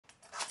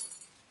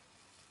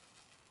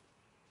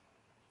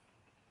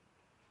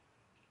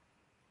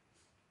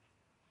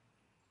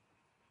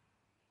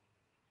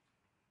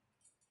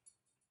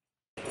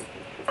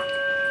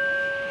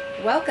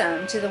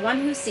Welcome to The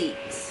One Who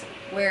Seeks,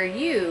 where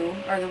you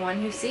are the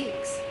one who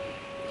seeks.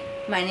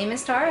 My name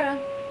is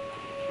Tara.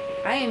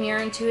 I am your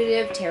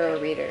intuitive tarot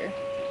reader.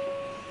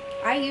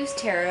 I use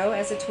tarot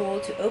as a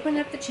tool to open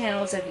up the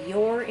channels of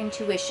your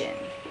intuition.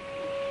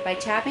 By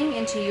tapping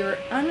into your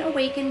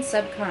unawakened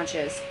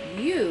subconscious,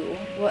 you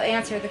will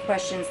answer the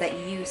questions that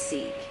you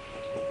seek.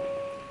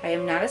 I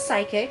am not a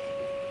psychic,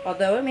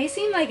 although it may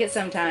seem like it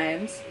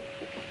sometimes.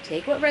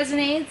 Take what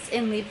resonates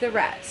and leave the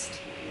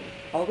rest.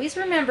 Always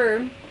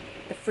remember,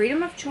 the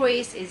freedom of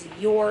choice is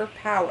your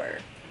power.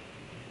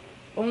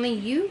 Only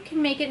you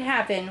can make it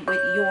happen with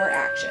your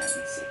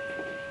actions.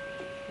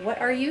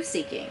 What are you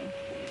seeking?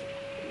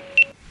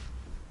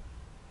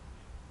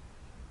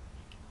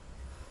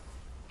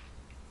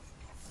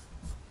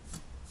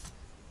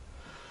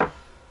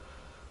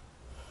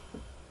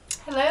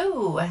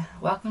 Hello,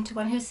 welcome to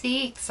One Who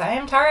Seeks. I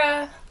am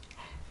Tara,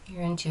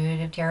 your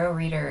intuitive tarot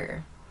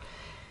reader.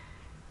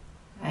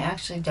 I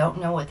actually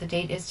don't know what the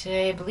date is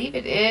today. I believe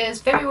it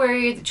is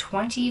February the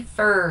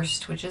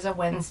 21st, which is a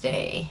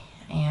Wednesday.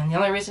 And the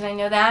only reason I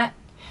know that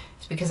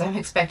is because I'm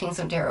expecting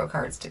some tarot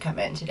cards to come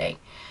in today.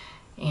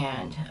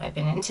 And I've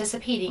been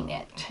anticipating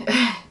it.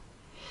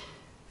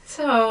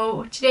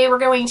 So today we're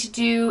going to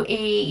do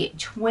a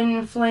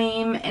twin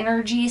flame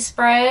energy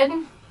spread.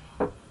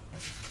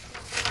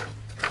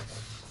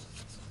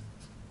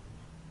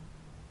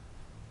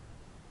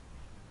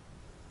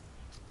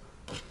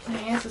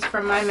 This is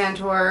from my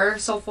mentor,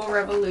 Soulful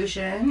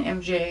Revolution,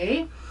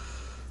 MJ.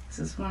 This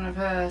is one of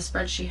her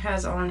spreads she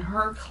has on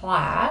her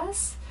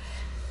class,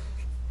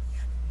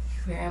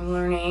 where I'm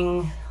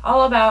learning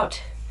all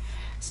about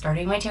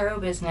starting my tarot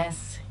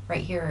business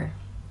right here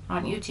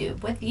on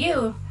YouTube with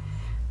you.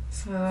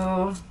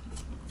 So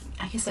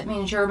I guess that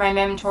means you're my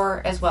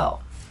mentor as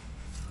well.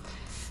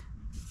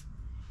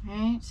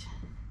 Right?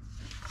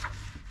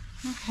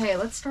 Okay,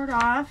 let's start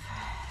off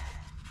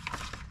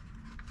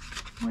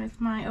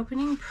with my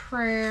opening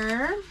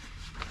prayer.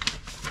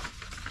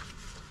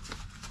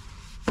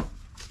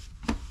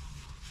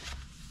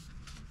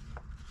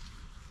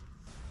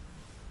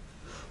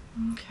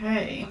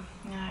 Okay,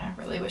 I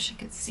really wish I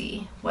could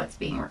see what's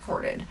being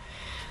recorded.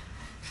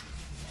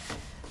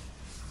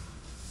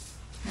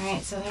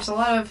 Alright, so there's a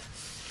lot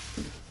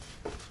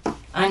of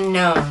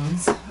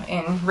unknowns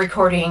in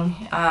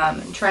recording,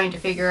 trying to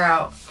figure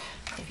out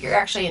if you're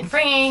actually in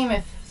frame,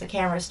 if the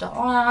camera's still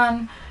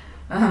on.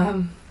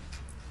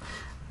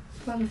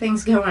 A lot of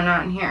things going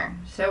on here,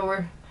 so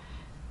we're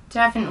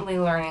definitely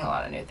learning a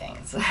lot of new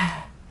things. All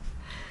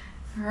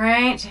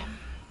right.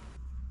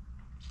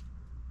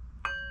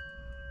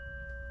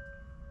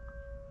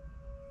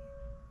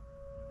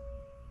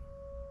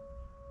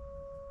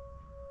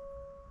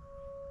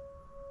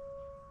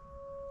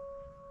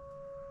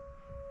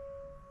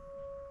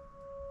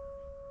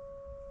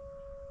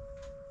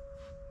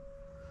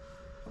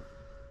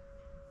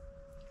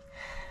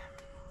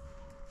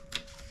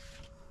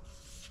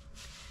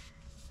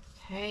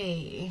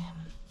 Okay.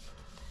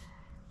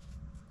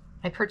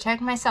 I protect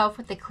myself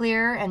with a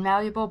clear and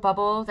malleable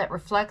bubble that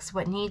reflects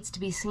what needs to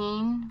be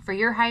seen for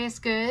your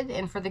highest good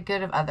and for the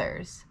good of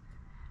others.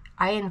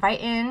 I invite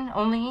in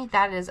only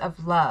that is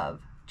of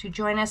love to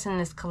join us in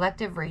this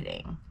collective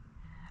reading.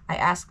 I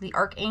ask the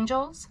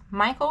archangels,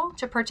 Michael,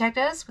 to protect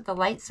us with a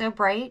light so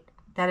bright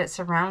that it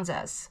surrounds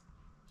us.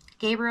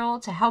 Gabriel,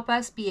 to help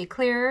us be a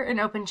clear and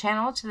open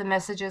channel to the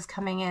messages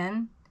coming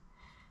in.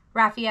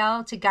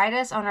 Raphael, to guide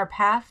us on our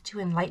path to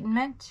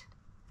enlightenment.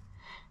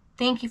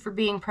 Thank you for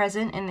being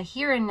present in the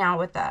here and now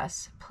with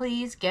us.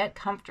 Please get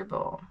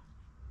comfortable.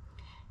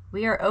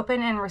 We are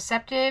open and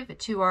receptive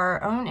to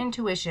our own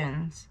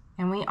intuitions,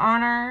 and we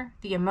honor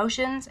the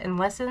emotions and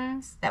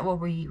lessons that will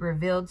be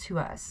revealed to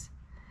us.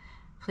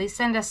 Please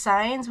send us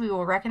signs we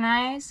will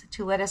recognize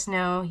to let us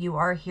know you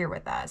are here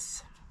with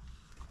us.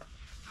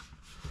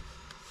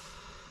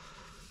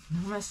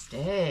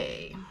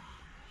 Namaste.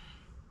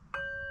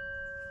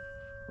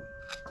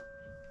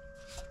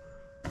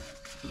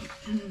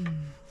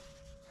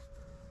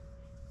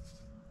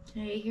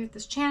 Okay, here at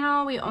this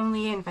channel, we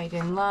only invite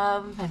in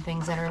love and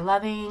things that are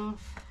loving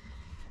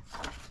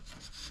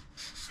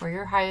for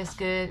your highest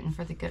good and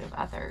for the good of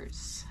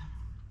others.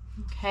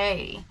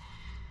 Okay,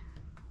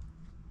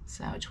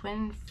 so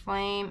twin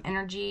flame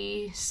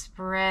energy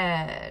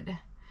spread.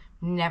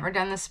 Never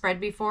done this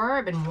spread before.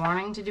 I've been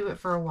wanting to do it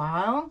for a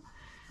while.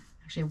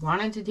 Actually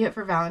wanted to do it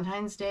for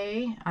Valentine's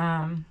Day.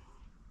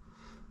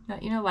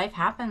 But you know, life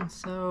happens,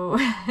 so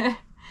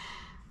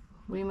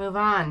we move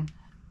on.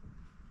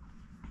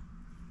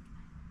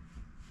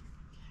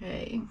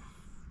 Okay.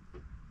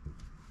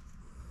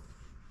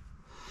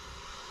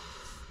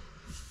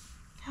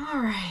 All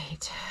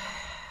right.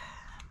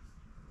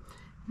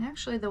 And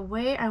actually, the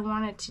way I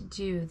wanted to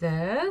do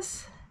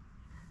this,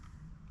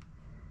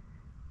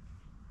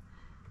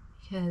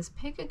 because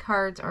pick-a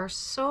cards are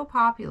so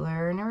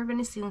popular and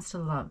everybody seems to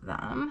love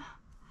them.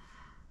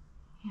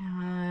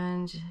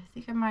 And I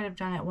think I might have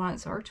done it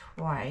once or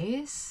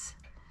twice.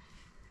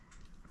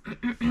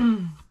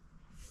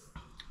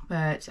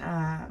 But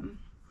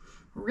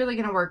we're really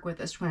going to work with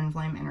this twin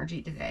flame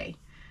energy today.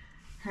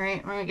 All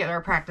right, we're gonna get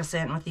our practice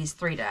in with these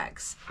 3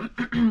 decks.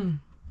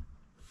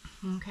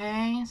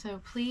 Okay, so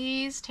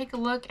please take a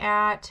look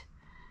at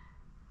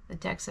the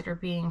decks that are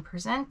being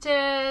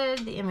presented,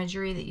 the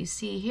imagery that you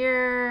see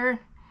here.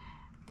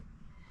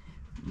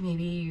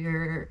 Maybe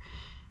you're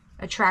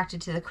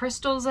attracted to the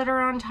crystals that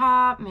are on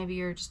top. Maybe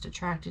you're just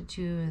attracted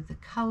to the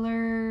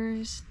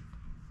colors,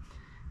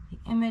 the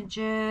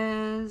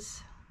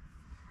images.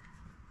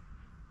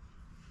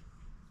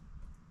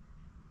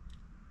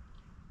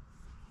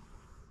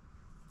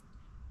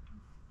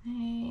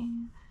 Okay,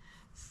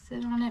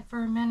 sit on it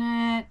for a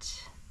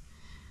minute.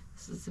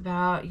 This is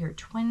about your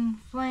twin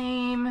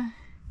flame.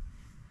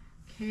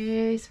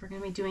 Okay, so we're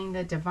going to be doing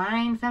the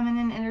divine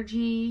feminine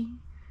energy,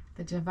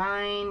 the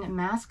divine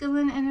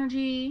masculine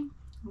energy.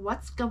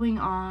 What's going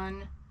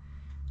on?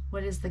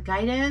 What is the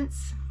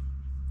guidance?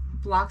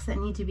 Blocks that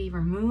need to be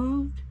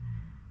removed.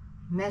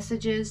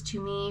 Messages to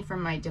me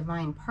from my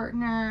divine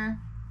partner.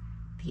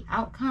 The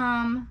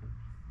outcome.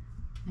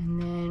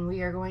 And then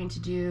we are going to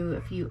do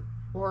a few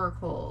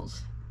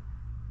oracles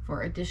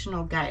for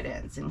additional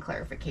guidance and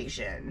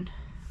clarification.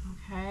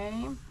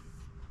 Okay.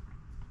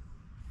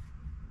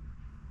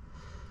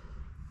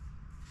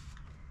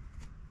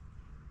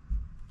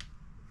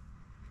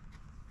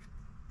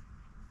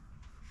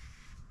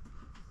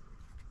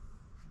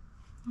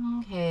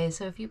 Okay,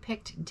 so if you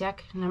picked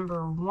deck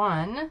number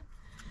 1, of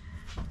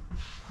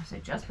course I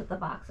just put the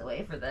box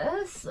away for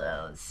this.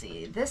 So let's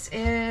see, this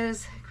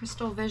is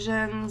Crystal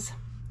Visions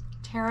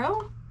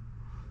Tarot.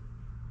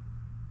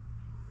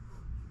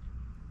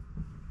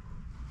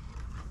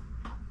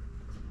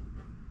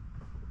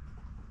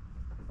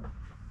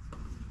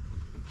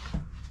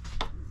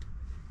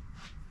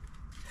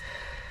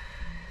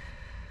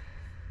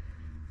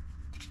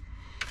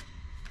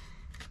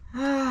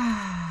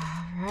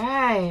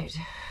 Alright.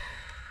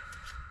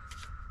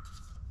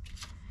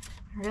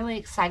 Really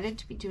excited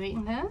to be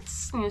doing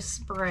this new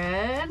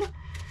spread.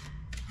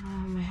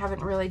 I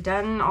haven't really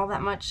done all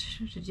that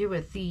much to do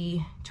with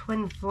the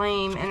twin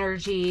flame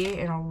energy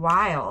in a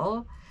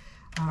while.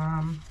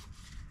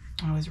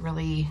 I was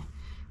really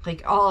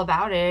like all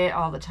about it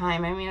all the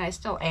time. I mean, I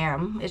still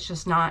am. It's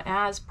just not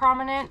as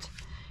prominent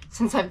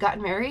since I've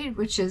gotten married,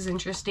 which is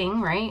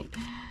interesting, right?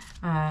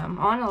 On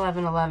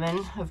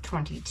 11/11 of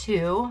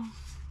 22.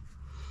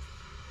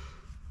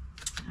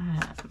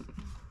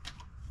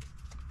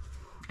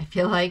 I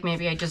feel like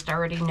maybe I just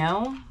already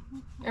know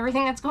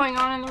everything that's going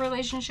on in the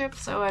relationship,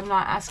 so I'm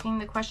not asking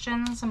the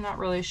questions. I'm not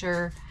really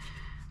sure.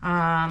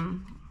 Or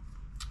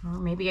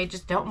maybe I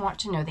just don't want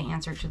to know the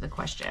answer to the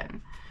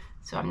question,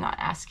 so I'm not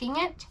asking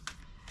it.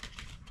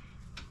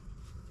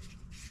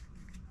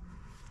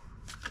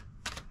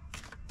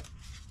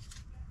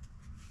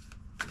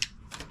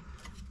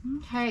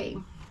 Okay.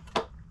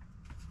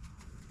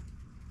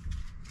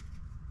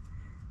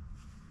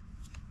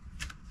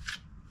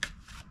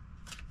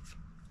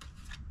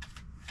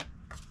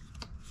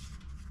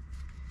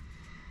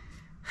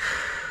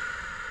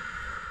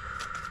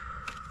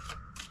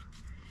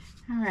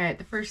 All right,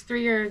 the first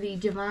 3 are the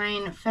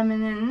divine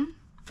feminine.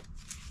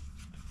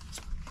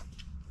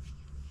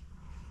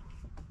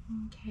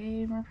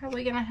 Okay, we're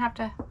probably gonna have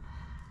to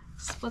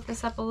split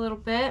this up a little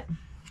bit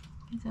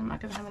because I'm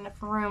not gonna have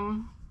enough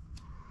room.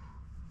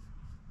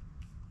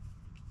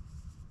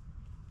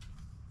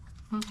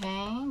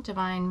 Okay,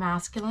 divine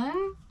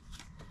masculine.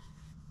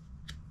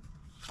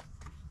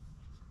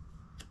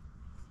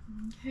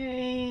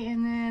 Okay,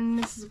 and then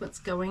this is what's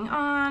going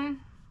on.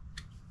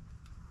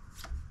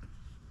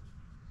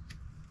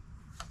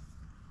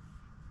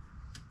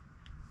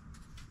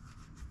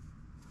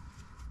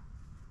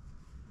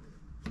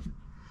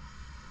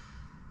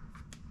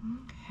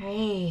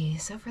 Okay,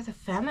 so for the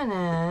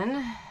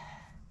feminine,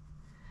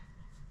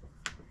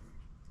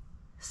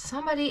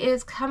 somebody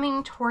is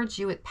coming towards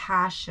you with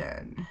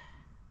passion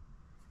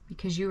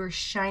because you are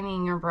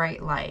shining your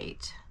bright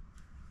light.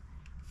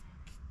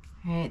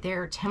 Right?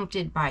 They're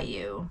tempted by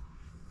you.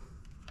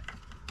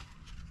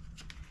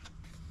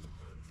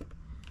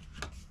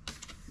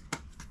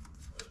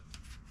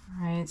 All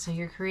right, so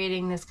you're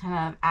creating this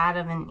kind of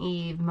Adam and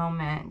Eve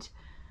moment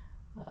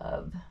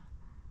of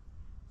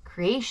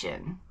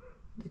creation.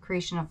 The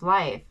creation of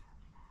life,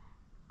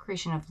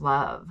 creation of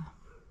love.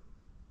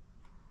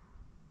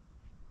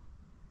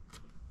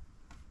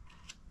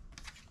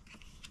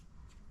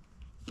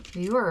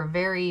 You are a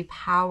very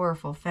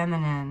powerful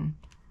feminine.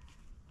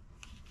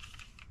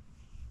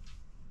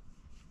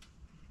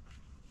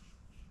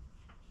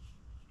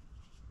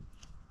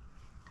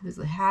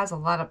 Who has a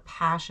lot of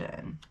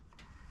passion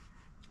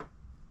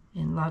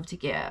and love to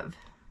give.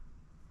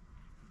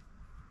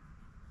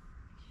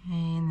 Okay,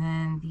 and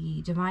then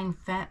the divine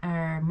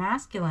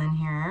masculine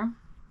here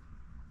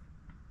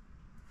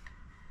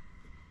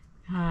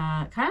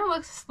kind of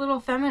looks a little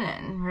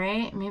feminine,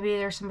 right? Maybe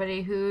there's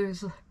somebody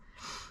who's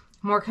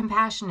more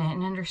compassionate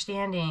and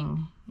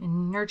understanding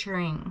and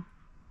nurturing,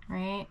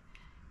 right?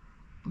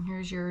 And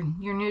here's your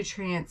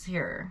nutrients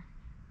here.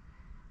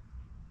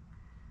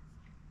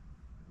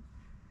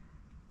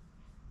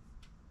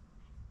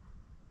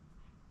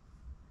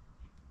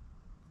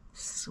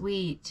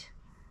 sweet,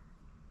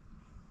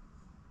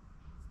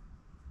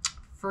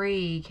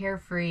 free,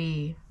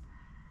 carefree,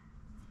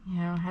 you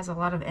know, has a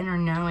lot of inner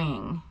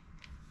knowing.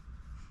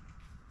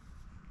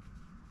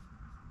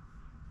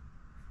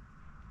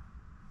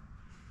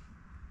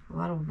 A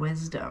lot of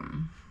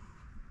wisdom.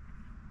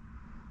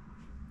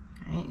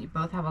 Right? You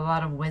both have a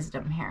lot of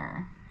wisdom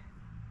here.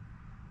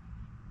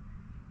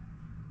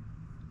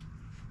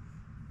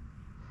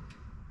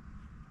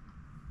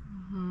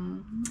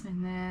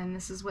 And then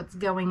this is what's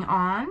going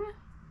on.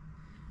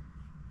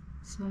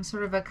 Some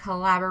sort of a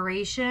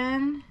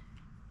collaboration.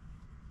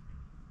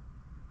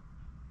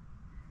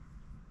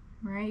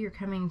 Right? You're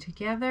coming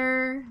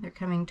together. They're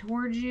coming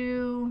towards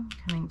you.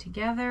 Coming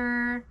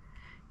together.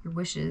 Your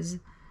wishes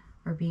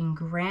are being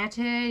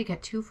granted. You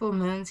got 2 full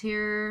moons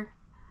here.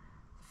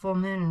 Full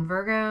moon in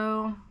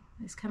Virgo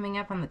is coming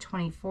up on the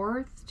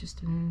 24th,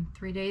 just in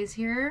 3 days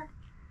here.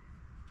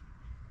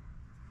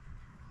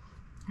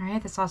 All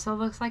right, this also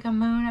looks like a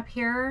moon up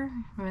here.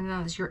 Even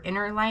though it's your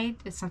inner light,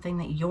 it's something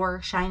that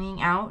you're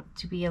shining out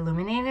to be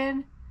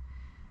illuminated.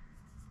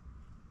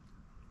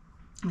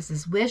 It's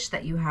this wish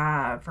that you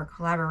have for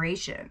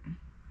collaboration.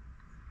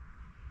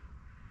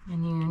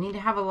 And you need to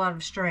have a lot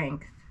of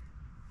strength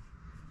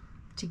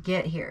to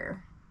get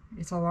here.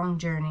 It's a long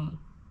journey.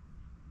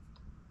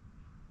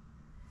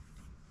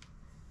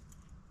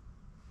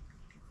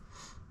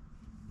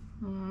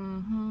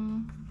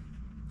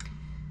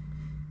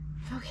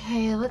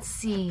 Okay, let's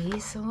see.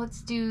 So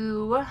let's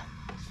do...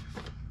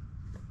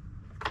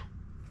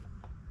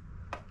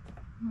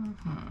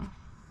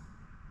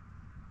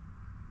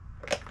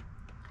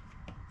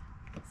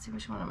 Let's see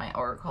which one of my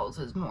oracles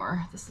is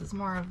more. This is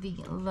more of the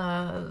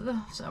love.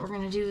 So we're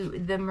going to do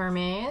the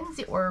mermaids,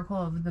 the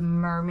oracle of the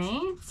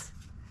mermaids.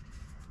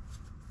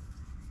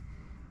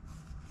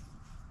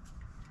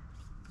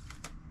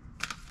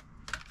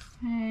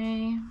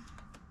 Okay.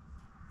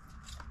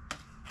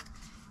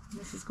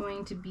 This is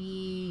going to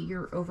be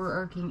your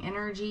overarching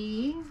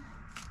energy.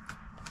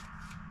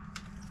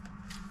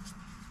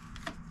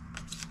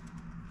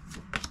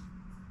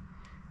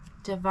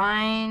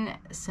 Divine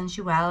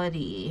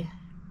sensuality,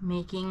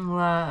 making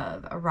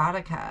love,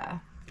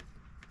 erotica.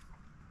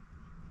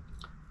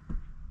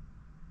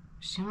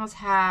 She almost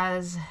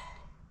has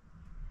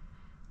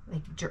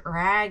like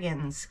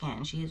dragon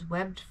skin. She has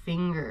webbed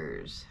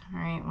fingers. All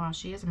right, well,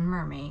 she is a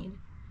mermaid,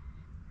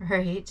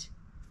 right?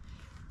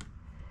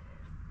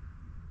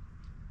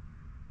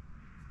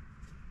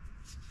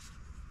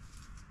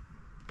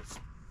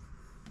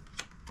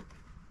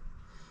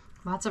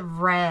 Lots of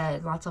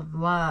red, lots of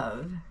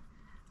love,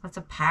 lots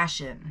of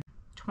passion.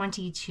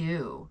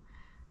 22,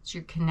 it's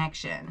your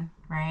connection,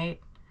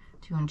 right?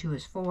 2 and 2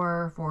 is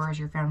 4. 4 is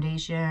your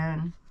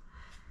foundation.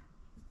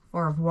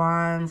 4 of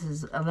Wands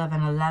is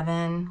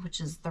 1111, which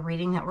is the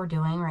reading that we're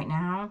doing right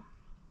now.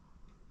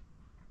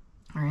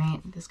 All right,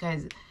 this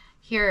guy's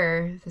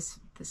here, this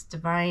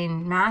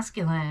divine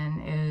masculine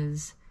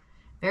is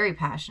very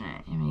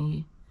passionate. I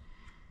mean,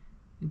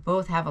 you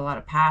both have a lot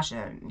of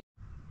passion.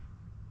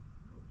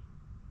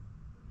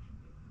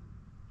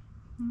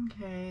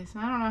 Okay, so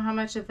I don't know how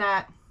much of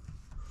that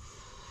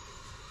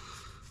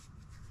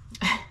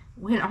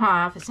went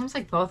off. It seems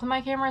like both of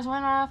my cameras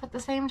went off at the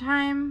same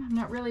time. I'm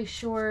not really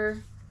sure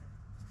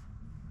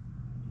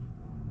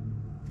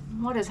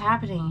what is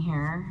happening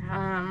here.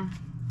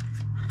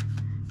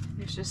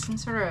 There's just some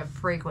sort of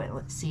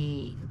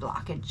frequency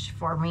blockage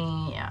for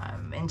me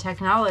in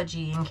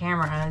technology and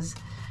cameras.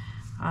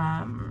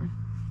 I'm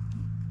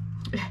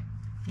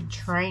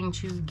trying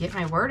to get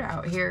my word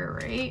out here,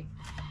 right?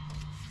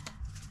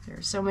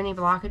 There's so many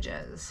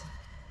blockages.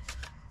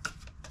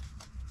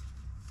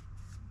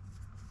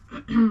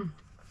 All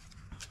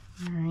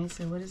right,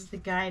 so what is the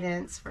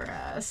guidance for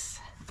us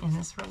in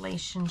this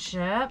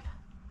relationship?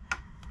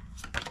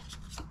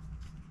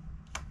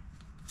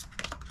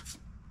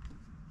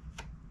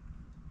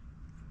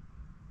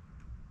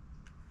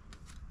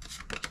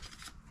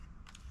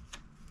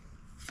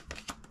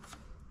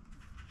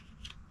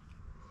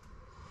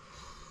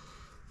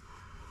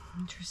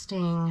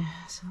 Interesting.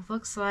 So it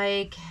looks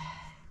like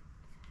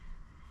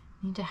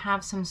you need to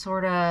have some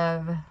sort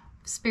of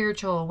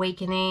spiritual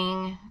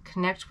awakening,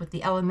 connect with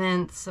the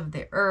elements of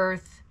the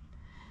earth,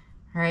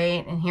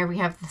 right? And here we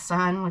have the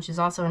sun, which is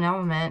also an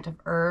element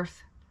of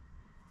earth.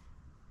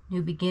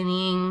 New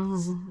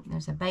beginnings.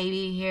 There's a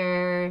baby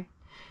here.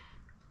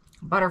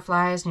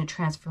 Butterflies, new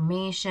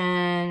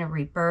transformation, a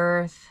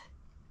rebirth.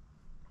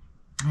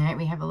 All right,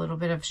 we have a little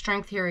bit of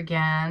strength here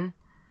again.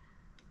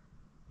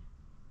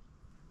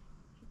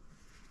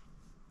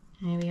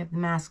 Okay, we have the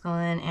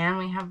masculine and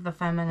we have the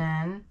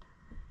feminine.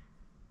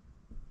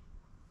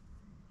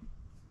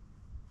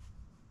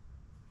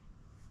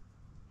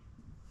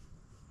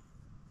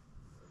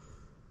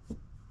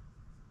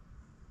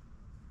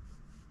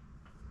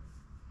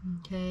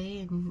 Okay,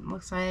 and it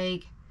looks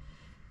like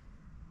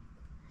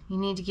you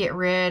need to get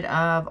rid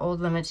of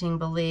old limiting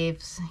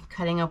beliefs,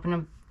 cutting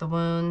open the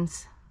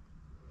wounds.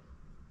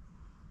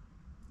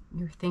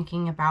 You're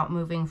thinking about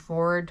moving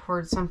forward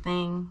towards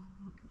something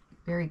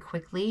very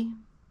quickly.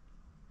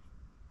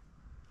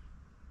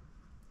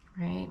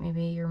 right?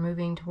 Maybe you're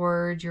moving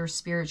towards your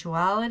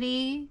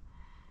spirituality.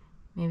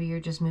 Maybe you're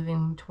just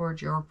moving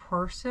towards your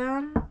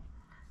person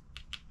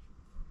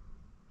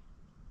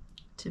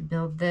to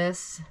build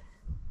this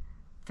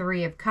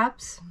Three of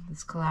Cups,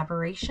 this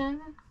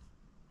collaboration.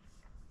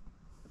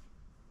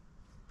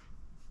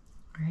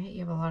 All right, you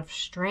have a lot of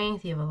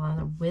strength, you have a lot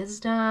of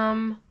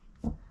wisdom.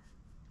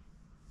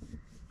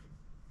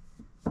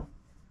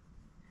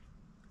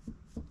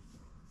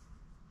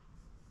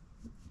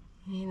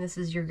 And this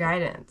is your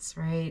guidance,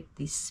 right?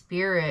 The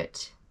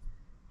spirit,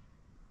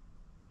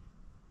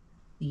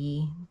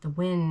 the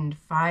wind,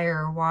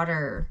 fire,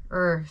 water,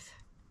 earth.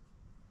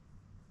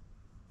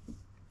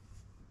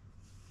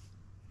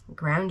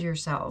 Ground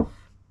yourself.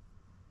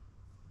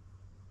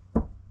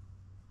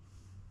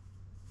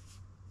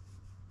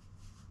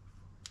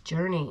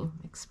 Journey,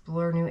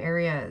 explore new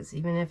areas,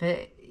 even if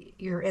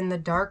you're in the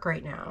dark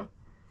right now.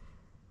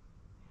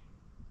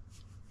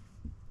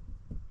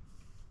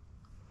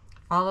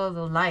 Follow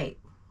the light.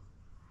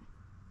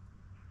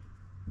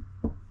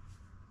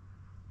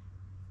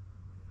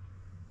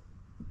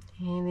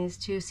 And these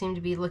two seem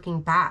to be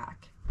looking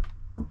back.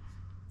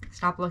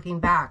 Stop looking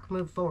back,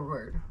 move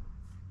forward.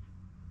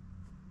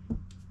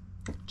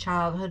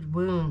 Childhood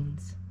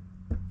wounds,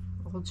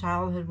 old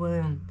childhood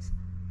wounds.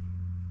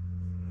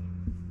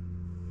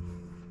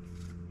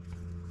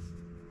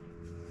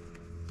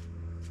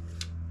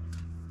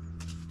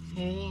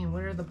 Okay, and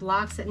what are the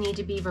blocks that need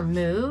to be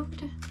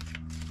removed?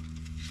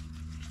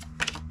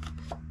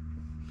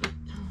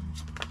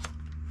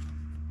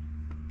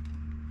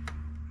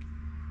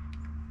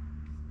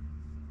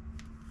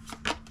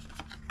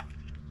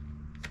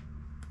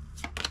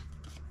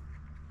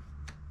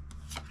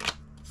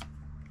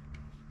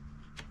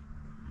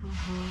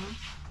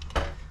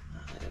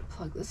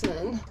 Plug this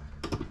in.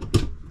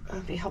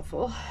 That'd be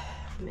helpful.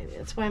 Maybe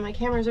that's why my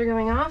cameras are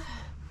going off.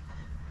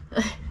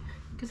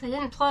 Because I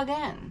didn't plug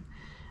in.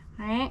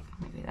 Alright,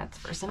 maybe that's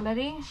for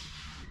somebody.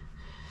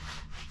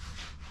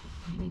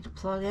 I need to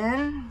plug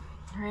in.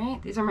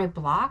 Alright, these are my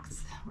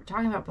blocks. We're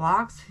talking about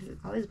blocks.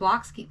 All these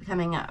blocks keep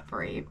coming up,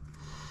 right?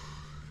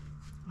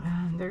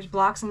 There's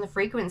blocks in the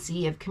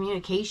frequency of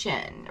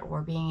communication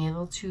or being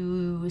able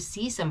to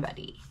see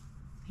somebody.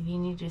 Maybe you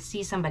need to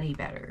see somebody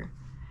better.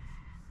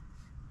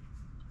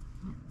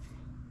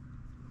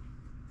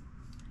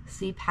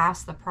 See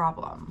past the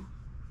problem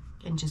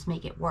and just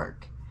make it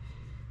work.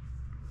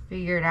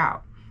 Figure it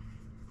out.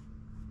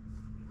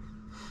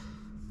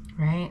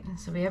 Right?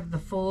 So we have the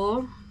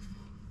Fool.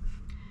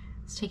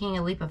 It's taking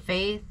a leap of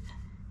faith,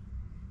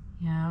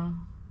 you know,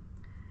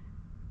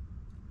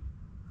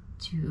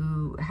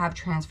 to have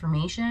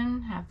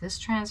transformation, have this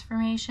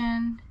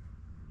transformation.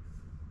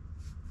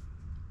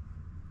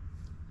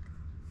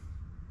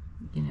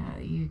 You know,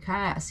 you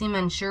kind of seem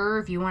unsure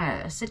if you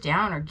want to sit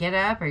down or get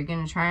up. Are you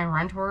going to try and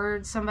run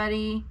towards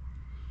somebody?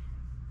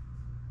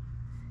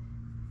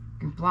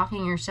 You're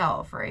blocking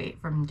yourself, right,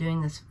 from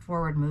doing this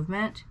forward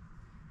movement.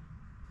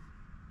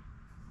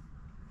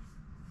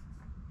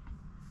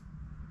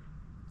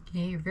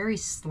 Okay, you're very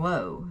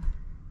slow.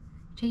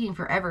 You're taking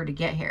forever to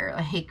get here.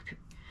 Like,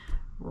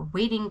 we're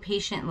waiting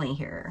patiently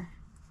here.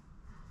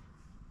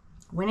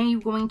 When are you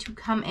going to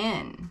come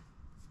in?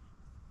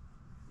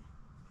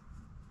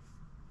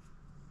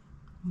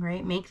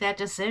 Right? Make that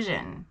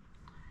decision.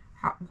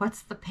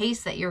 What's the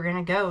pace that you're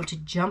going to go to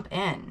jump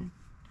in?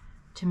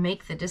 To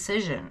make the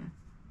decision.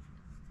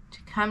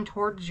 To come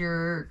towards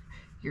your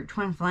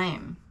twin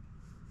flame.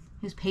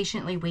 Who's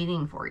patiently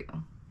waiting for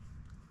you.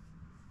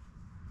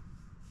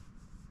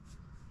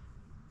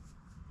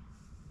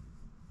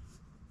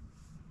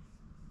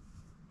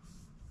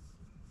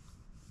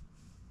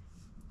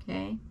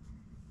 Okay?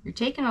 You're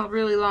taking a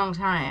really long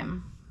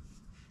time.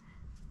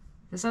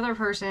 This other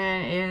person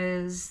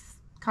is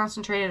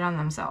concentrated on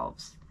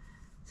themselves.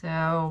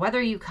 So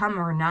whether you come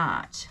or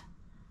not,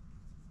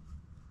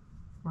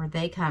 or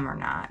they come or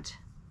not,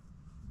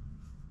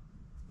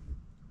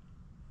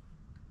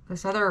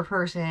 this other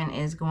person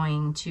is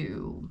going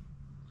to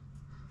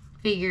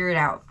figure it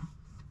out.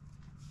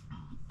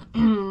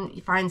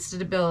 Find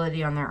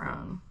stability on their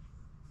own.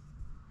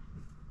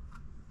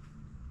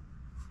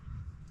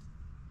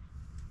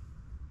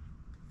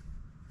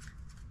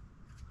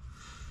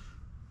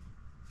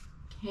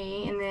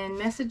 Okay, and then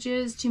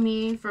messages to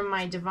me from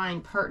my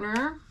divine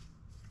partner.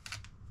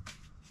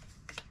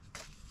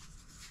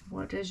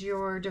 What does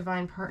your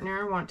divine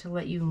partner want to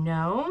let you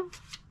know?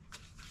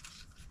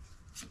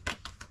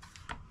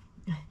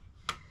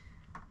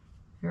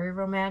 Very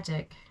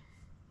romantic.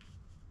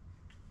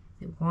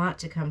 They want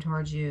to come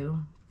towards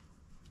you.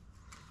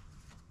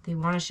 They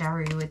want to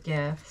shower you with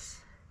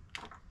gifts.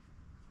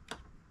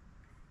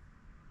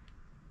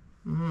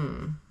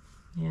 The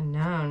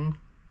unknown.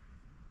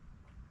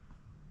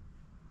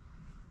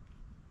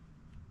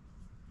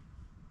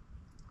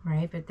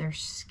 Right, but they're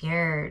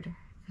scared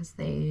because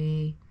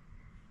they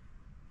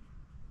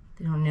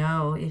don't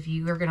know if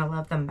you are going to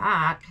love them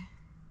back,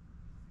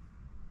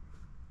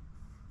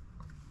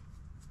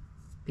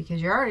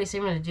 because you're already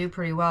seeming to do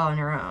pretty well on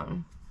your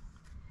own.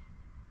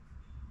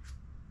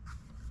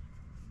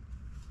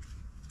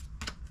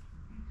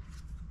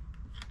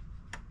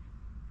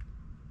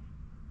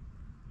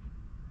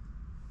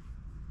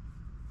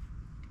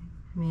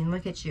 mean,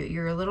 look at you.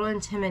 You're a little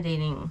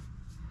intimidating.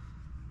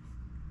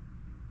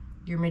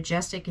 You're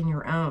majestic in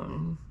your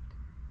own.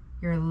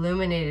 You're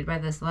illuminated by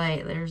this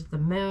light. There's the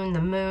moon,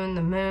 the moon,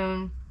 the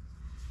moon.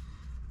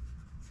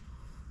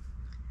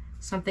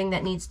 Something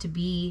that needs to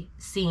be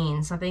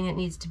seen. Something that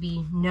needs to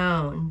be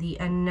known. The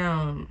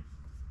unknown.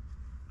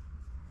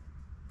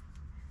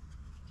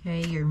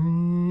 Okay,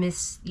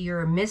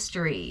 you're a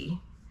mystery.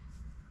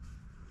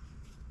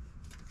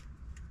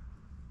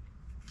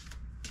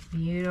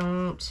 You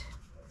don't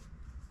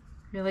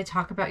really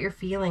talk about your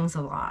feelings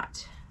a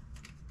lot.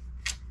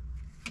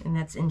 And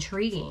that's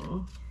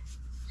intriguing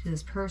to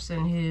this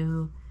person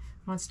who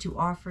wants to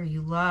offer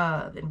you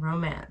love and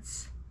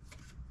romance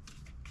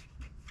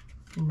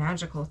and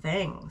magical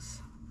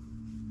things.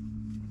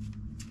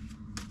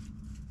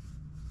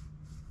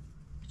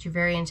 But you're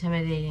very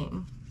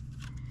intimidating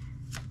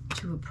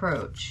to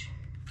approach,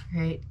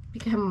 right?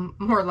 Become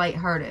more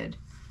lighthearted,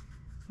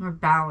 more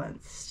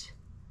balanced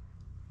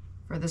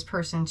for this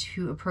person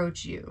to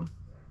approach you.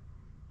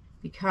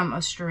 Become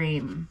a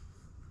stream.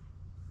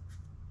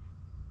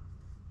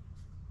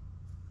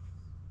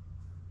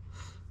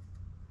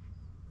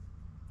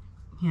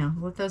 You know,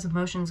 let those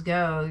emotions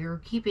go.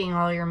 You're keeping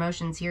all your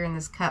emotions here in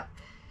this cup.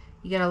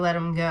 You gotta let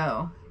them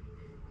go.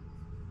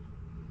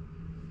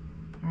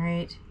 All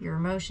right? Your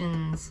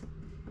emotions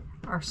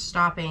are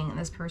stopping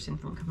this person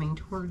from coming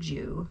towards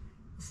you.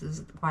 This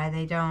is why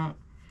they're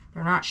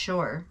not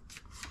sure.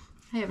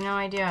 They have no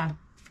idea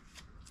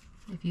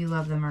if you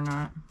love them or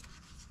not.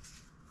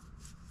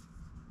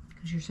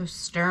 Because you're so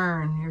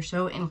stern. You're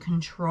so in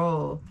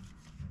control.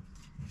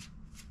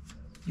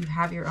 You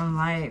have your own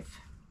life.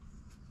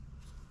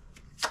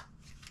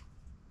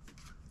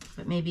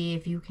 But maybe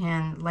if you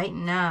can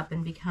lighten up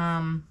and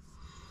become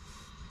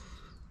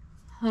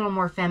a little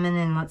more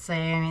feminine, let's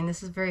say. I mean,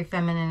 this is very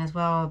feminine as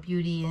well.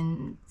 Beauty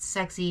and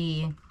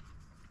sexy,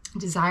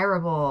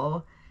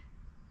 desirable.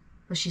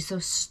 But she's so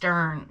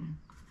stern.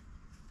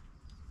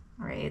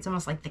 Right? It's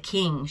almost like the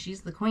king.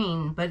 She's the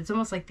queen, but it's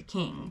almost like the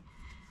king.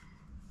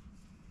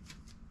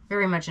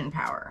 Very much in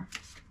power.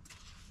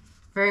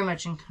 Very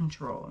much in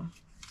control.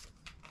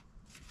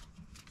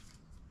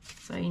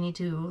 So you need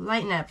to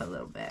lighten up a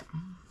little bit.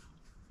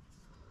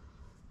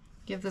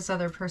 Give this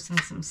other person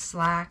some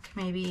slack,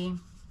 maybe.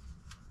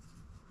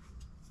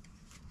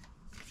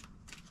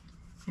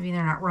 Maybe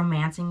they're not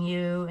romancing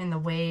you in the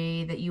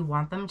way that you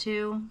want them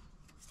to.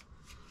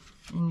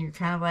 And you're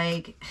kind of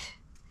like,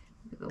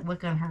 the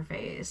look on her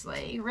face,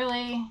 like,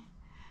 really?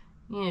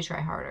 You need to try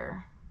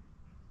harder.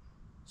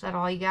 Is that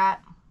all you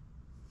got?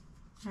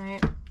 All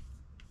right.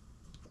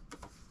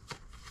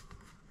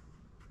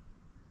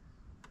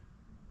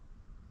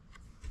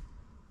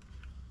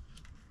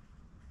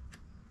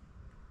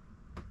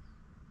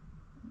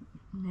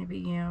 Maybe,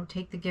 you know,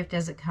 take the gift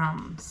as it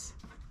comes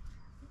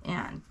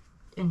and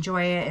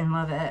enjoy it and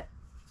love it,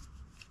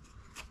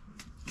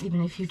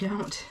 even if you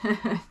don't.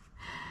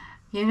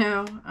 You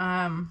know,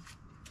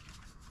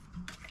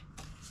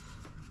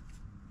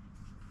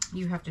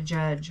 you have to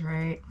judge,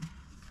 right?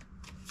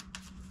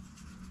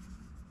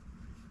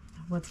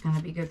 What's going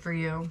to be good for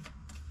you.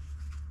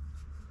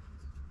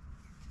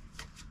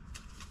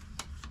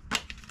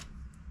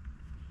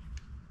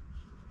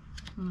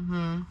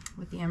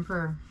 With the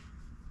Emperor.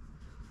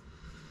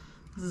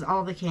 This is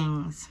all the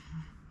kings.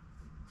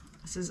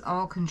 This is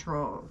all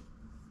control.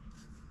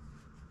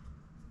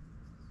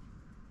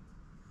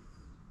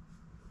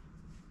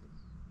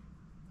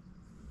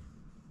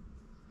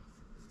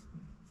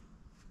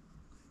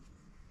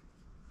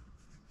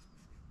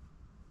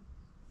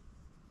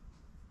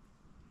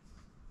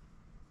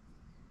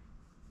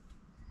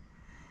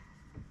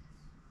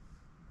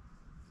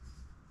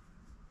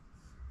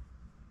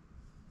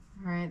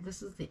 All right,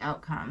 this is the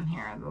outcome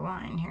here, the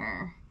line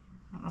here.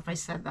 I don't know if I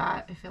said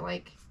that. I feel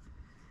like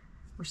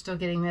we're still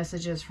getting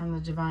messages from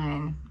the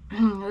divine.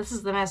 This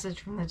is the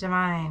message from the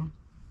divine.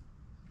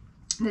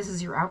 This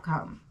is your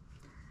outcome.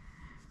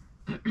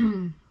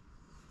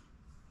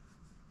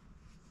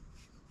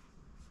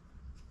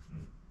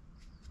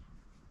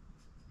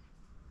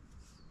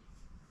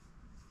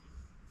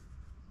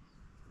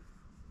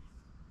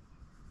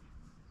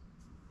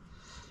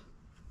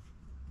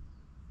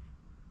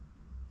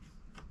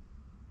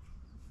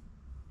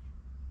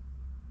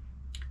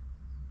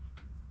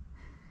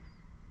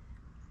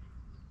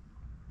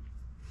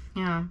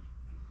 Yeah.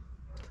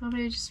 So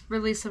maybe just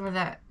release some of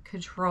that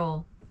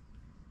control.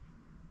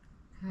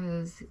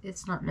 Because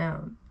it's not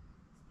known.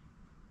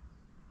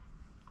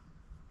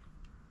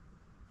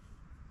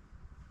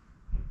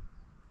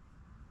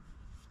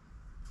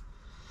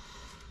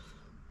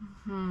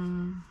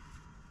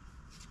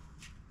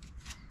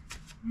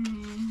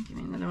 Give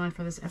me another one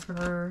for this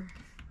Emperor.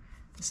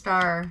 The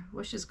Star.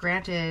 Wishes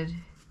granted.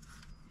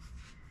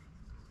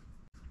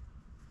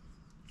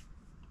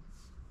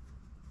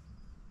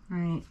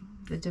 Right,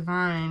 the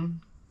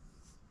divine.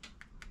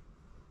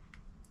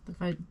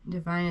 The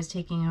divine is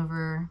taking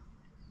over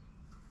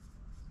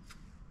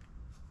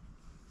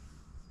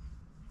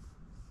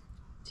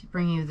to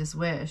bring you this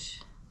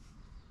wish.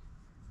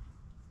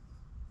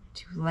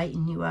 To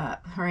lighten you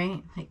up,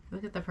 right? Like,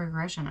 look at the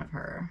progression of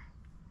her.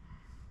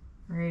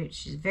 Right?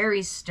 She's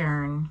very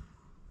stern.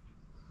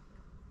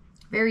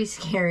 Very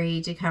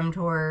scary to come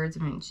towards.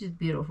 I mean, she's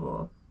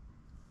beautiful.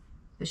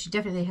 But she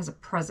definitely has a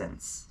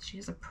presence. She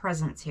has a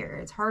presence here.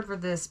 It's hard for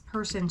this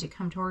person to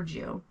come towards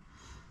you.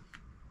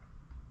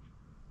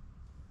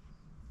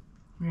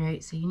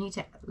 Right? So you need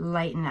to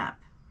lighten up.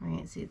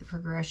 Right? See the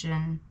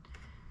progression.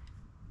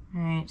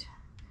 Right?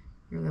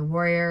 You're the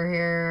warrior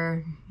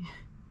here.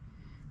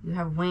 You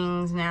have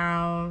wings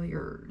now.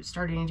 You're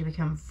starting to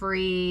become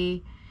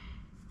free.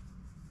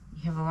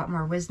 You have a lot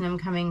more wisdom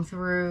coming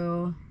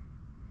through.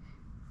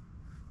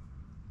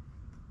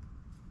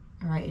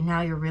 All right, and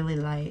now you're really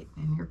light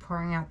and you're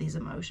pouring out these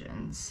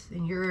emotions.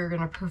 And you're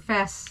going to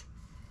profess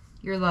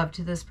your love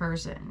to this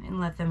person and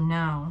let them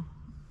know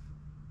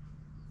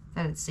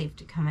that it's safe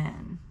to come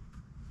in.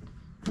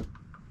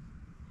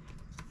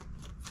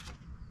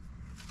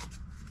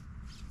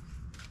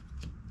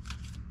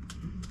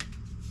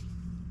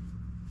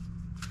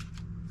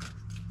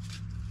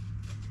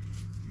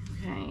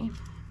 Okay.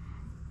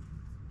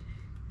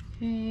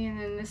 Okay, and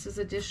then this is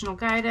additional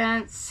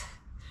guidance.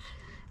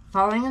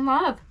 Falling in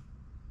love.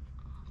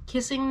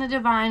 Kissing the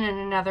divine in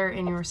another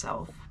and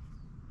yourself.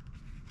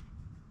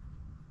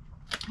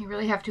 You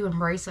really have to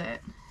embrace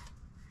it.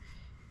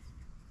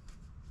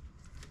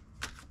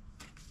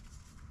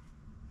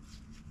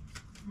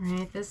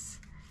 Right, this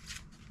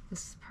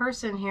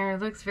person here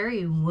looks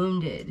very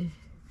wounded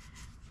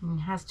and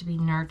has to be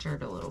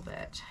nurtured a little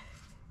bit.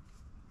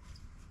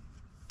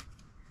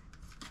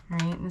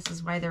 Right, and this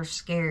is why they're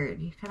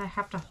scared. You kind of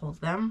have to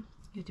hold them.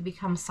 You have to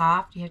become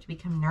soft. You have to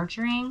become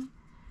nurturing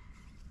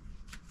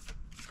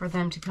for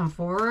them to come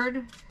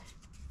forward.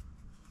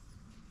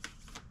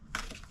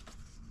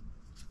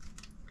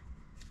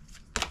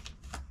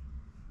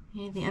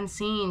 Okay, the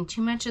unseen.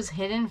 Too much is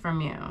hidden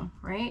from you,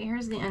 right?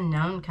 Here's the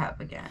unknown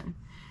cup again.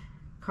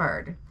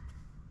 Card.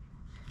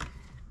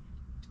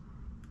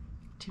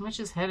 Too much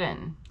is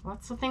hidden.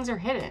 Lots of things are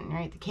hidden,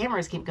 right? The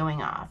cameras keep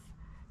going off.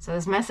 So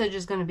this message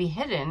is going to be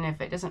hidden if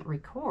it doesn't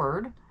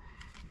record.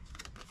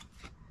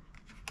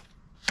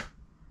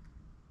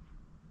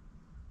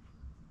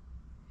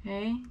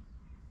 Okay.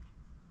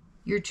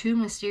 You're too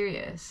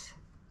mysterious.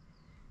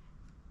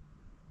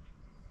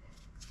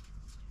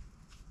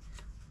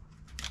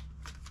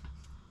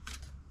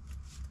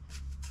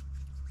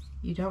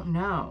 You don't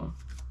know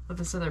what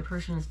this other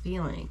person is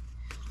feeling.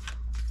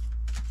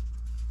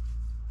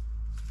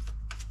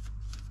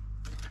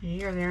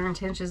 Okay, are their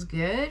intentions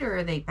good or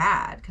are they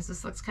bad? Because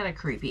this looks kind of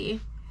creepy,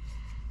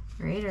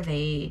 right? Are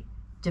they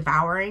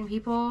devouring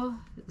people?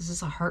 Is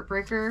this a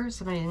heartbreaker?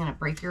 Somebody's going to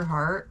break your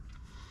heart.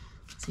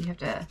 So you have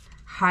to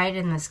hide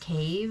in this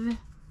cave.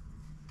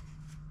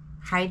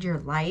 Hide your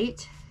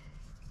light.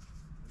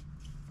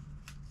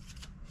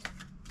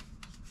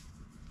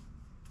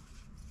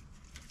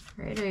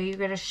 Right? Or are you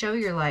going to show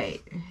your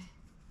light?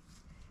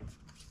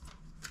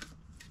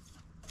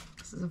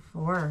 This is a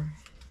 4.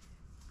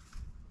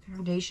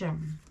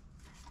 Foundation.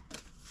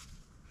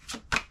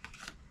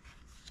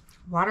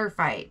 Water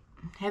fight.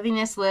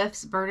 Heaviness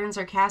lifts, burdens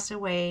are cast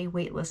away,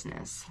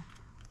 weightlessness.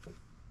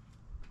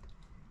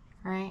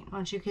 Right?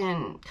 Once you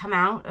can come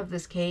out of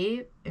this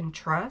cave and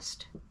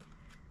trust,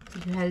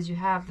 because you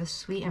have the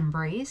sweet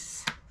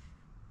embrace,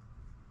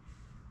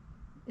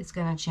 it's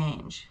going to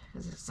change.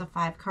 Because it's a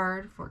 5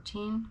 card,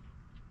 14.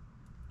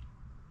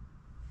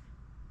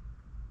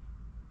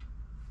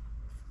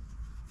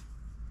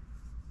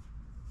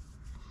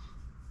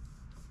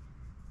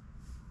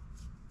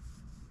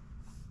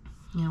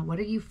 You know, what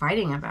are you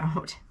fighting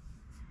about?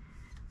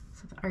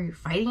 Are you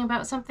fighting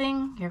about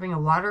something? You're having a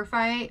water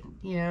fight,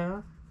 you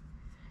know,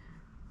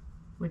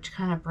 which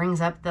kind of brings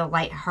up the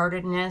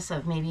lightheartedness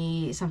of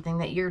maybe something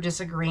that you're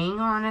disagreeing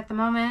on at the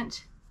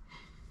moment,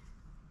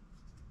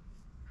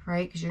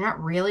 right? Because you're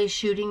not really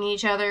shooting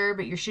each other,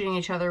 but you're shooting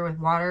each other with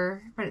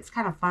water, but it's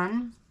kind of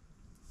fun.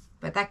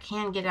 But that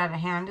can get out of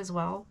hand as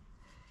well,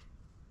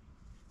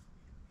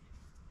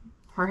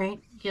 right?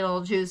 Get a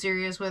little too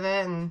serious with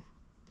it and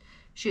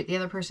shoot the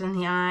other person in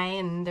the eye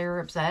and they're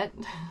upset.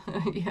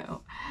 You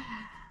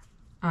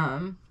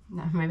know,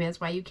 maybe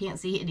that's why you can't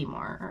see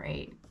anymore. All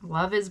right,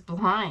 love is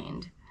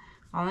blind.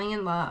 Falling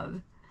in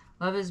love,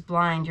 love is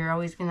blind. You're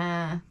always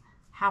gonna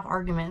have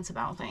arguments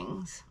about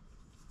things,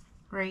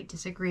 right?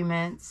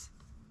 Disagreements,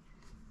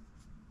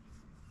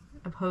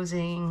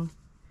 opposing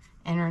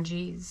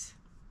energies.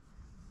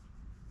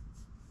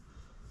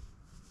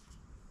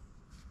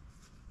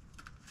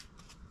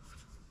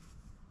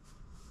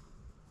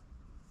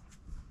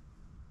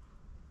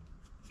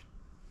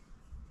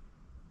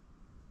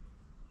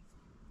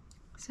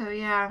 So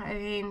yeah, I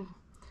mean,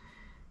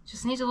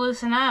 just need to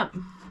loosen up.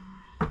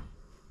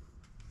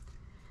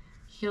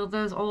 Heal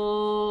those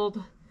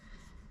old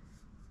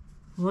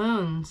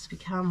wounds.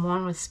 Become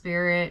one with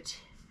spirit.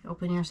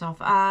 Open yourself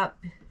up.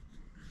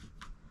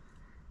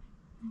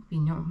 Be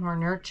more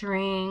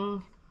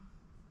nurturing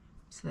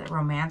so that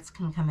romance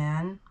can come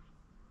in.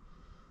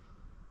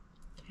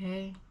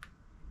 Okay.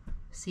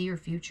 See your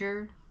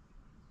future.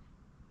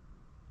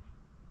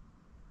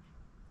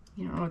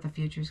 You don't know what the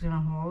future is going to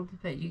hold,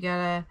 but you got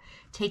to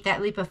take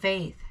that leap of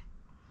faith.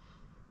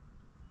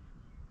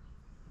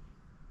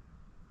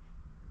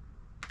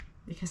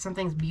 Because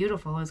something's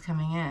beautiful is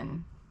coming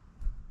in.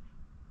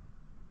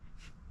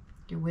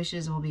 Your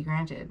wishes will be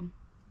granted.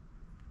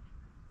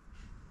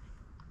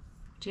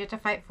 But you have to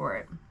fight for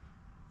it.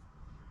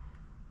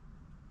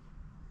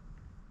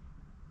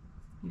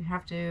 You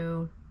have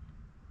to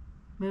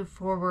move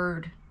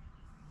forward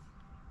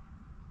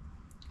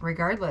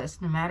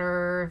regardless, no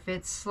matter if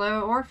it's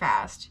slow or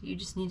fast. You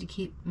just need to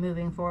keep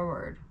moving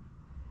forward.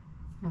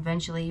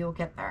 Eventually you'll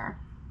get there.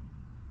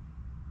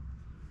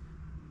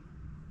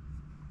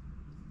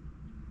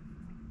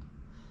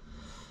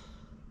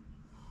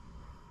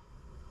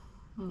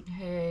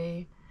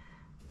 Okay,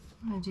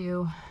 I'm going to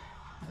do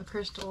a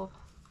crystal.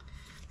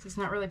 This is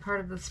not really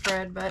part of the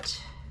spread,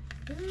 but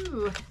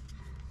ooh,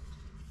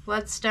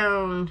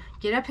 bloodstone.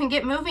 Get up and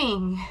get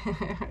moving.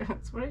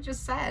 That's what I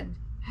just said.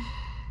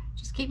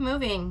 Just keep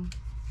moving.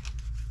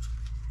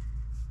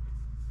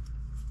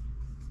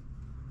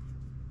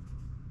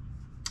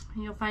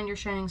 And you'll find your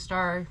shining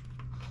star.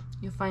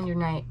 You'll find your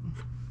knight.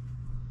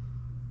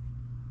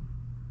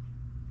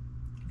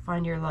 You'll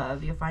find your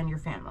love. You'll find your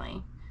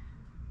family.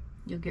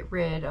 You'll get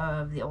rid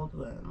of the old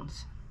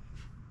wounds.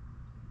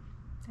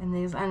 And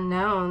these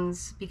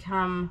unknowns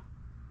become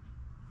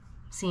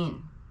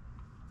seen.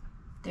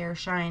 They're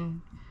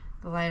shine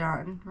the light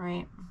on,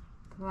 right?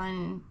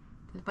 The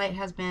light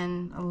has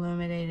been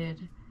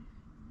illuminated.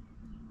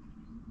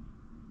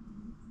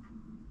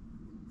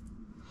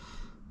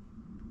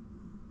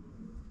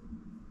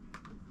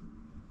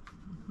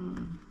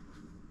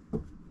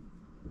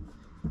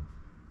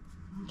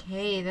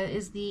 Okay, that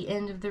is the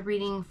end of the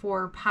reading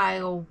for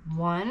pile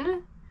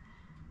 1.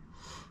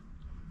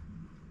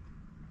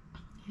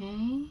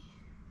 Okay.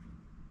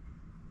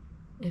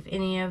 If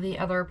any of the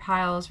other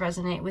piles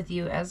resonate with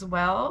you as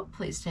well,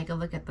 please take a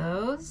look at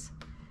those.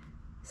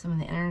 Some of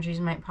the energies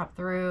might pop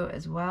through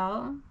as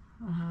well.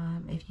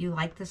 If you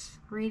like this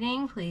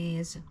reading,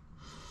 please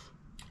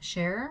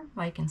share,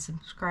 like, and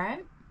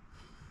subscribe.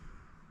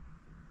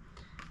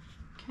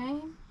 Okay.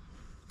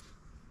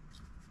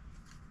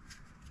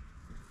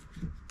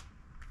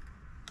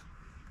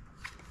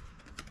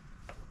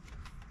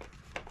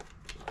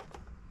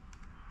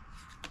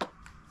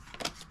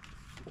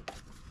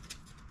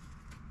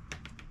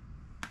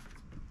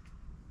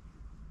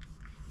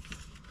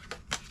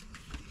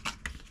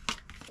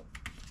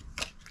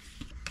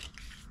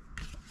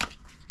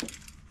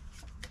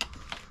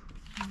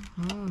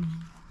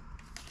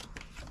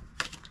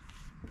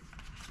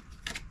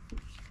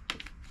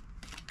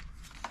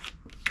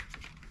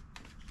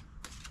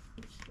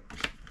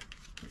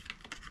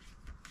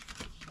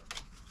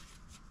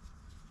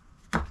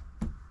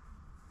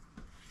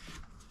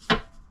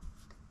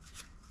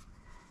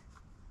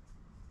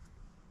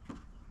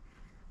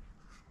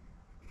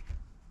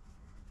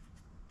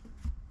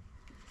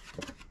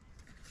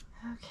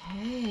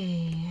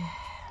 Okay.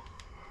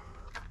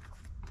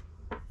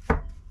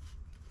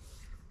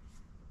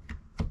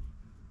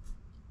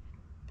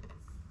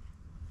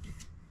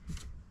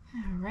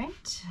 All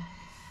right.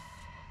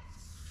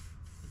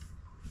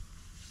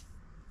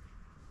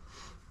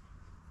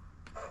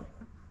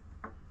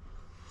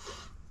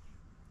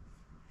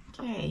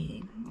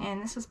 Okay,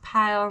 and this is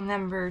pile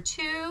number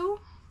 2.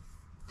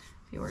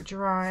 If you were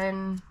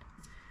drawn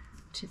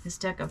to this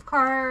deck of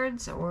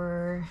cards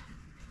or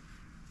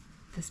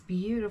this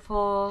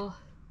beautiful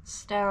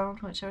stone,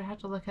 which I would have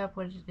to look up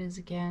what it is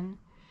again,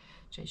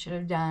 which I should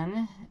have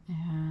done,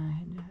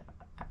 and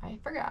I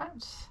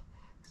forgot.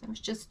 I was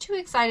just too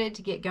excited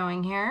to get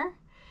going here.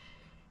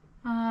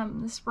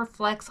 This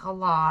reflects a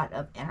lot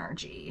of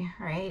energy,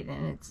 right?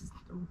 And it's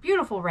a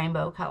beautiful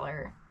rainbow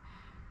color.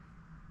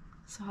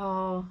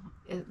 So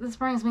this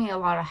brings me a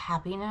lot of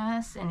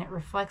happiness, and it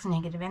reflects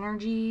negative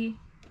energy.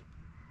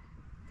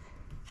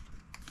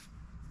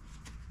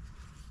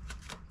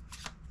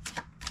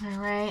 All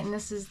right, and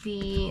this is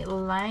the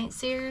Light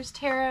Seers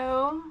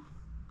Tarot.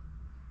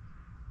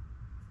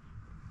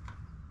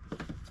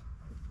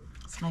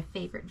 It's my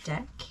favorite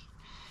deck.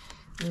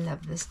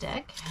 Love this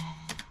deck.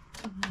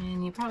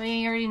 And you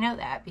probably already know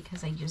that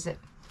because I use it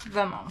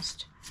the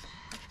most.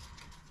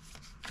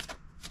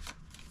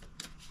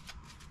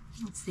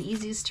 It's the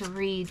easiest to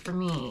read for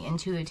me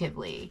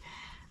intuitively.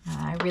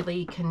 I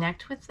really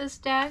connect with this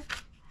deck.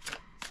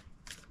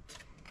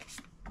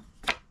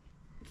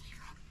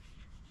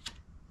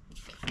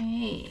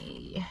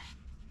 Okay.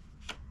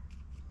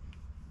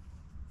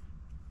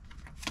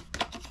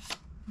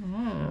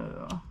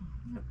 Oh,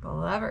 the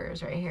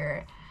Lovers right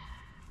here.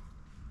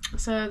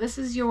 So this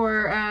is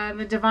your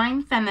the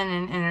divine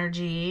feminine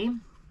energy.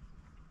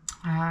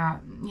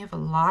 You have a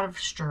lot of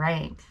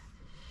strength.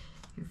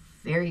 You're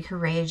very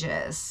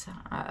courageous.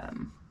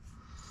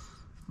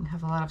 You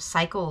have a lot of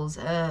cycles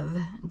of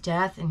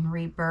death and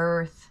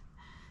rebirth.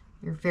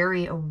 You're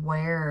very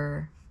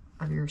aware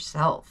of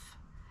yourself.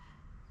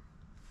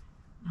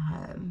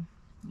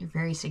 You're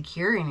very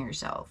secure in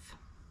yourself.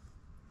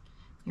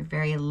 You're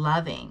very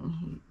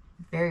loving,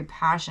 very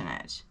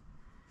passionate.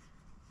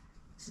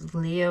 This is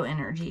Leo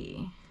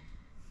energy.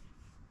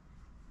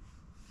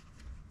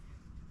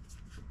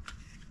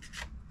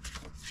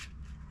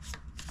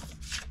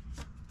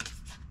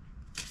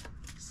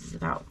 This is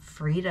about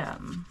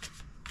freedom.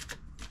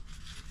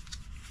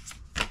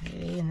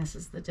 Okay, and this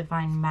is the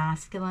Divine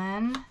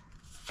Masculine.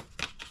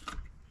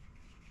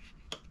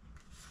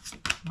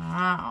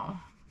 Wow.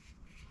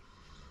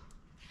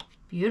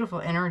 Beautiful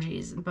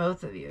energies in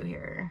both of you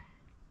here.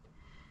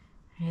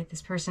 Right,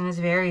 this person is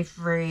very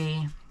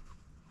free.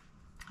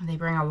 They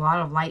bring a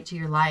lot of light to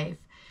your life.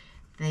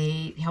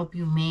 They help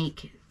you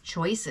make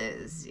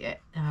choices. You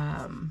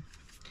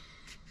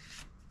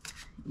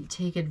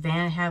take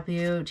advantage, help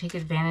you take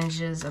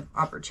advantages of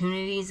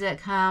opportunities that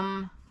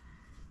come.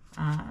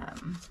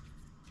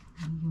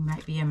 You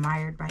might be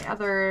admired by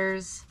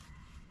others.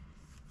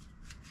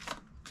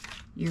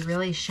 You're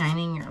really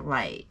shining your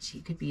light.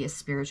 You could be a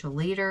spiritual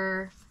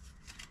leader.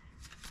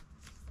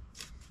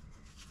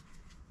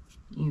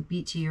 You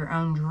beat to your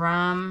own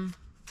drum.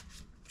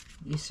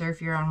 You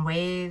surf your own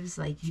waves.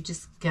 Like, you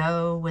just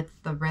go with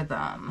the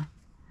rhythm.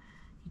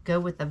 You go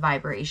with the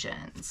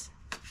vibrations.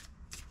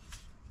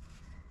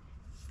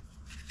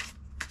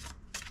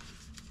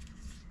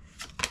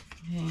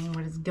 Okay,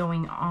 what is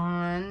going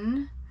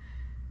on?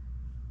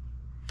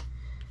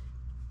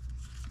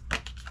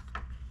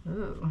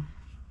 Ooh.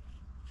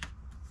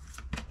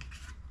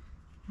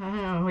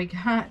 Oh, we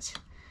got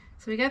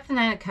the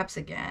Nine of Cups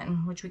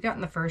again, which we got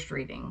in the first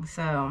reading.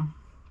 So,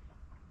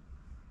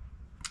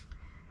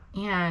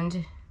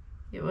 and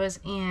it was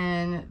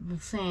in the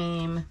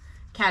same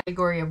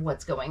category of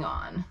what's going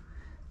on,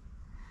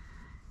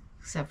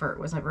 except for it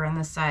was over on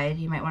this side.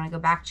 You might want to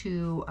go back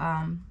to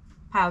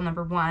pile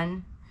number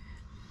 1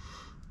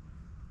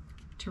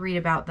 to read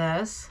about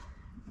this,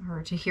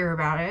 or to hear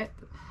about it.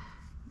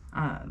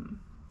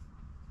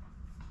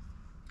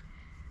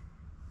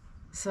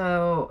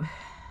 So, I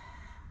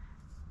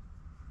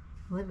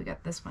believe we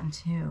got this one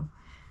too.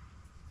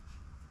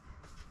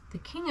 The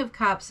King of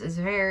Cups is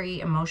very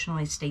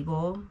emotionally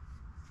stable.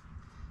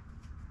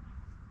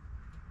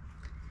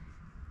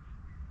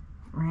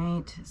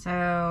 Right?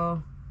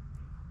 So,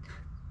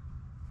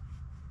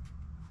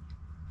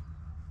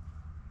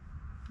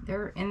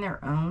 they're in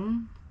their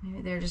own.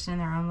 Maybe they're just in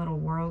their own little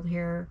world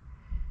here.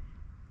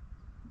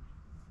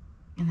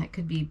 And that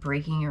could be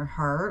breaking your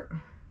heart.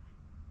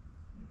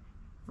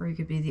 Or you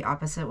could be the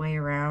opposite way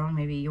around.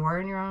 Maybe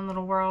you're in your own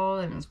little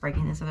world and it's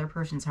breaking this other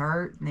person's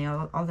heart.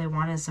 And all they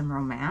want is some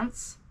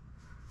romance.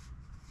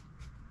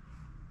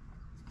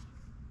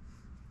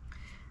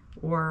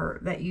 Or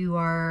that you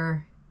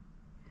are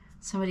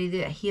somebody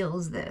that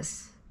heals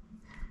this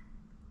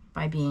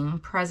by being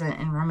present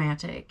and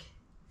romantic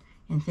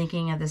and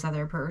thinking of this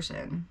other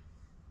person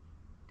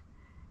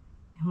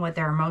and what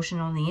their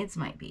emotional needs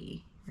might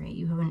be, right?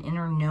 You have an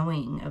inner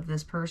knowing of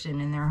this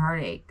person and their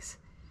heartaches.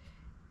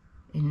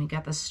 And you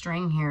got the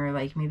string here,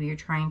 like maybe you're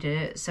trying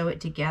to sew it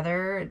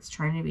together. It's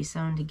trying to be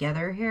sewn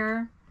together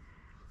here.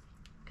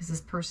 Because this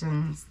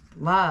person's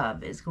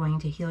love is going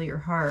to heal your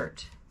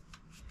heart.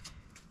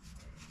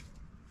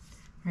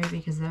 Right?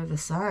 Because they're the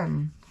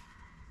sun.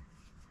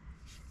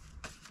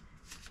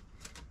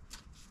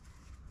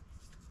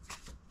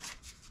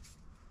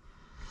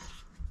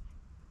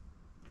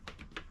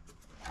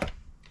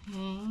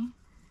 Okay.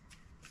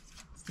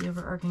 It's the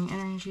overarching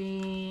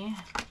energy.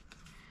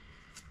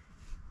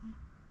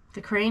 The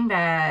crane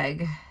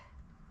bag.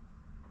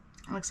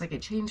 Looks like a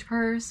change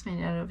purse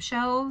made out of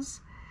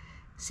shells.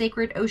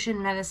 Sacred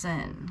ocean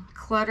medicine.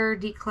 Clutter,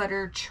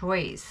 declutter,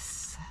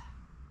 choice.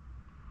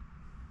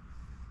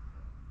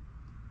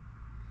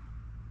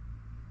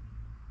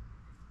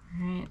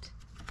 Right.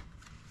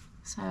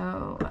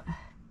 So,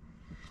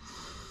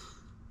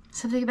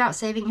 something about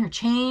saving your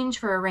change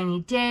for a rainy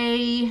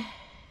day.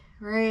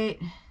 Right.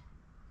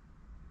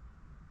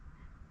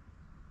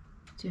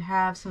 To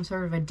have some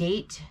sort of a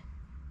date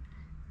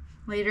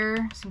later,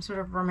 some sort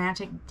of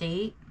romantic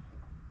date.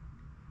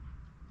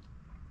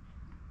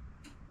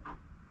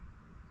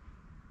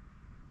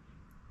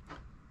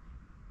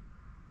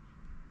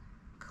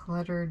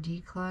 Clutter,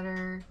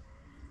 declutter.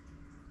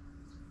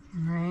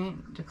 Right?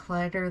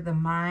 Declutter the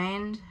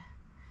mind.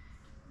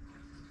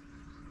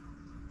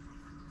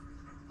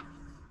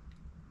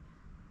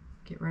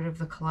 Get rid of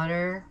the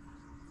clutter.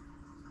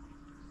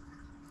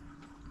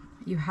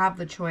 You have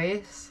the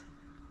choice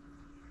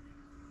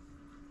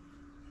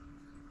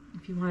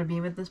if you want to be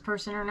with this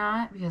person or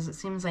not, because it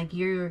seems like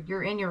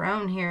you're in your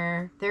own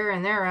here, they're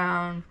in their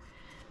own,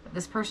 but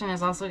this person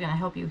is also going to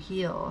help you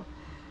heal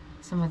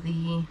some of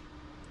the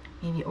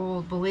maybe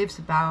old beliefs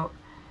about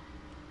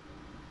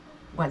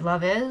what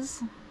love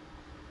is,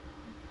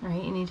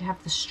 right? You need to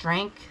have the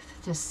strength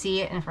to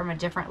see it from a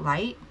different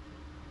light,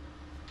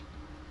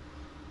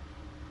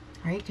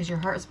 right? Because your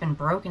heart has been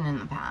broken in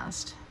the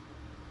past.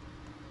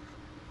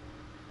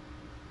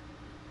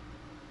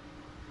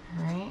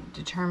 Right?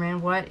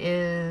 Determine what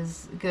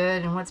is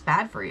good and what's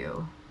bad for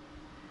you.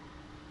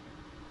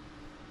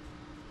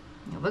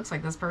 It looks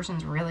like this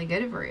person's really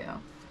good for you.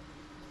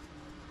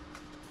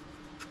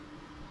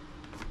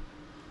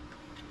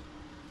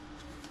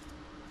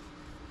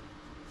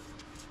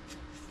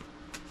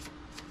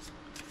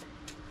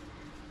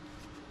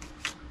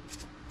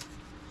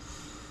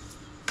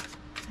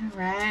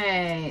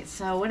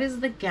 so what is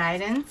the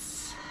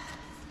guidance?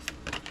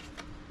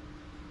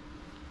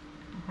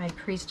 High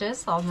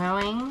Priestess,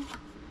 all-knowing,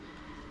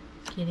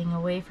 getting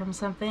away from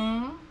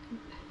something.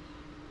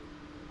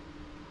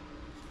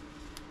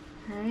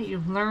 Alright,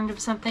 you've learned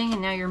of something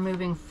and now you're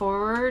moving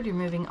forward, you're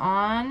moving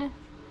on.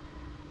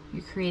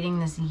 You're creating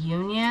this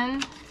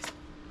union.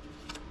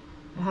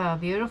 Oh,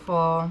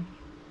 beautiful.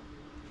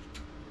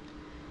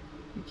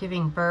 You're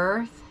giving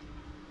birth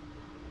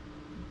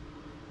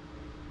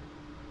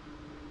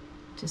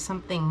to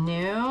something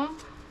new,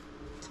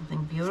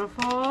 something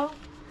beautiful.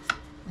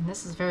 And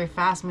this is very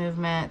fast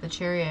movement, the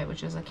Chariot,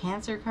 which is a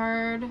Cancer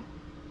card. All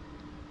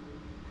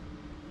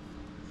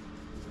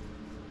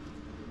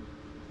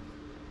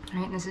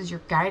right, and this is your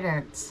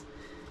guidance.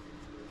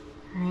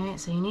 All right,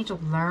 so you need to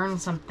learn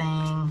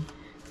something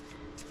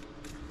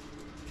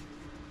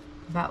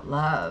about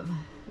love,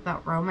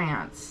 about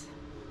romance.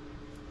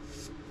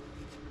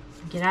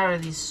 Get out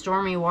of these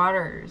stormy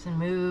waters and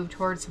move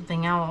towards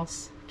something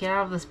else. Get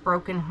out of this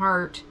broken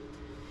heart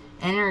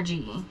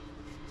energy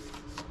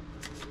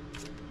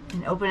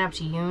and open up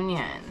to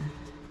union,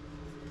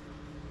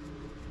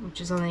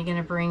 which is only going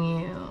to bring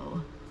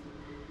you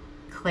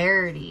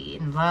clarity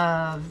and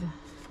love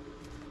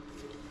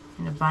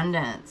and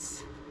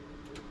abundance.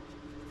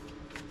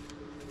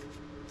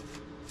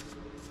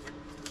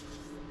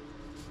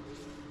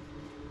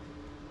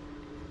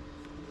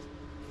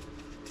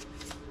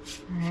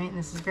 All right,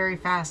 this is very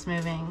fast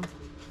moving.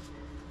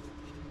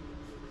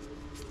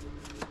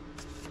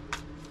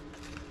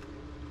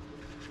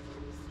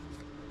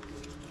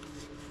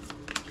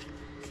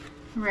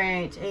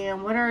 Right,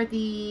 and what are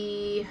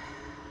the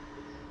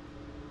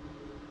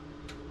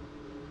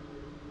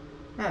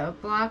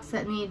blocks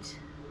that need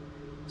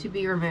to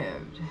be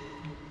removed?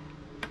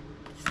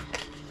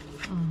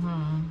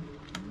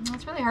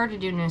 It's really hard to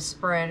do new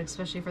spread,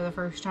 especially for the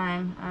first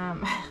time.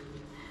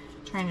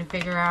 Trying to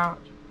figure out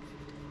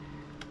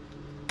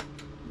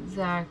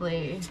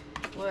exactly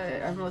what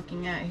I'm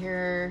looking at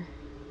here.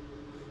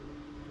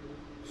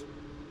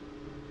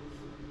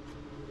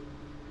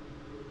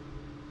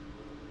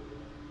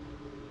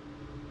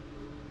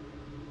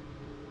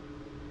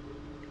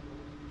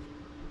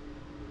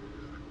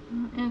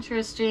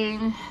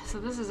 Interesting. So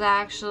this is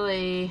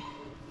actually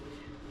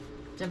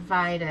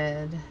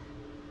divided.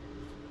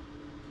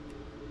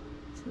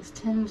 So it's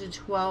 10 to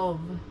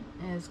 12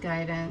 is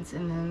guidance,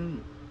 and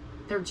then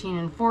 13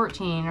 and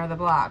 14 are the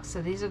blocks.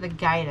 So these are the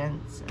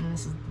guidance, and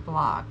this is the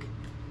block.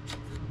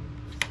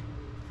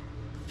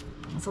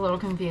 It's a little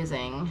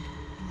confusing.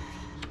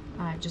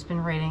 I've just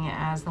been rating it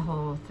as the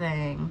whole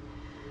thing.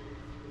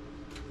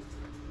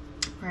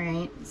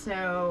 Right,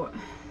 so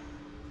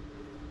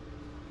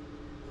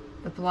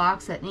the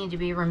blocks that need to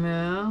be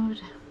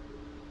removed.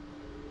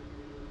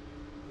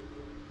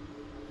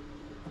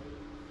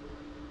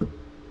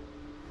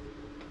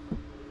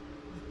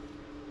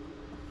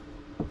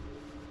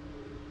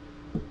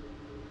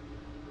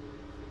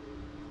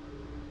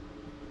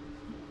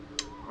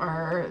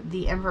 Are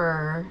the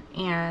Emperor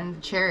and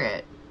the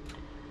Chariot.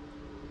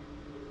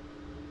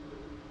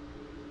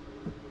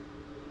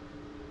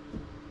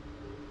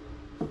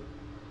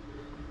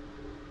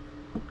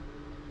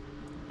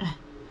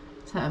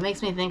 So it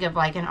makes me think of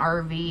like an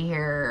RV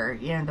here,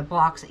 you know, the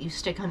blocks that you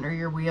stick under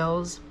your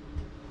wheels,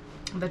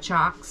 the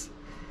chocks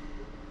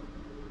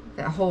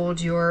that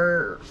hold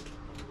your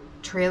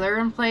trailer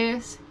in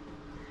place.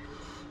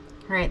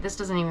 Right, this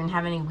doesn't even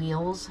have any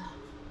wheels.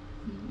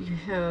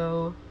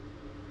 So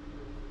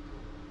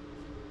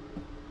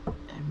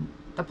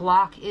the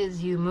block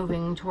is you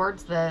moving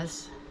towards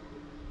this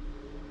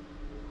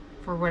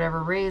for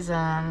whatever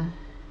reason.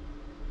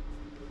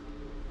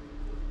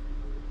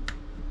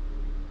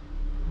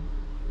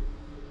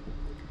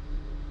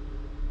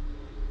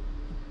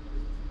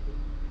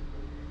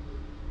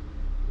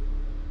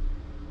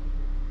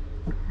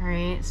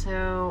 Alright,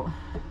 so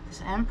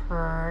this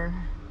Emperor,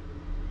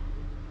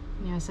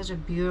 you know, such a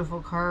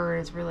beautiful card.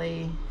 It's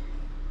really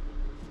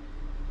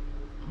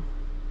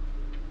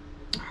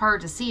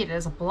hard to see it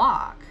as a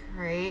block,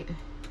 right?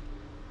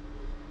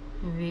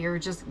 Maybe you're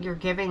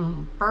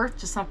giving birth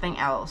to something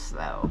else,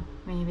 though.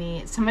 Maybe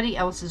it's somebody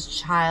else's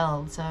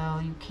child,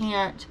 so you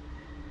can't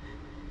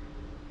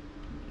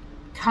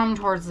come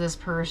towards this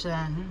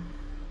person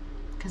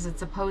because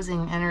it's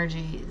opposing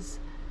energies,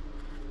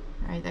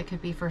 right? That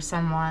could be for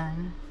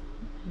someone.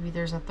 Maybe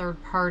there's a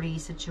third party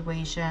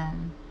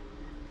situation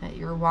that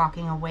you're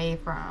walking away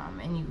from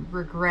and you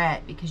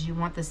regret because you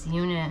want this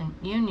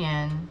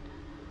union.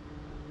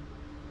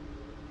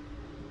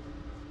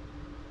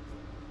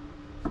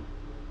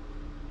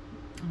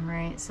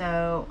 Alright,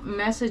 so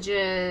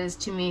messages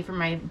to me from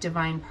my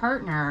divine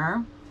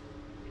partner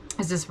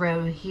is this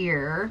row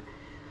here.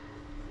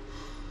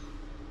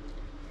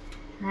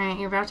 Alright,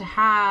 you're about to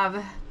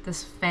have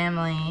this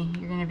family.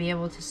 You're going to be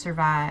able to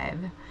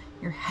survive.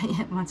 You're,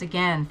 once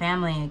again,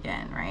 family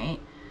again, right?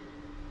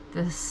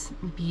 This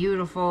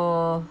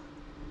beautiful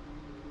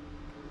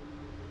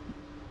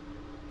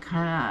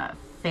kind of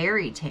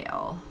fairy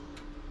tale.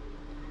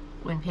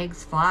 When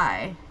pigs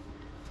fly.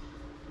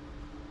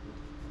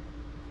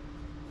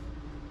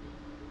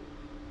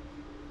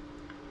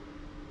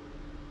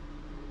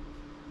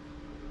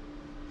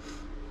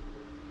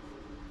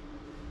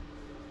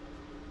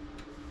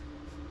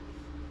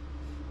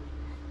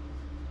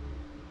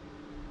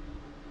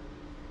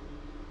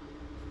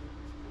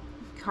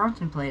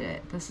 contemplate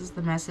it. This is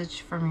the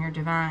message from your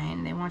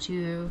divine. They want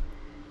you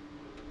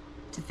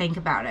to think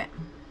about it,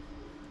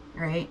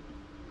 right?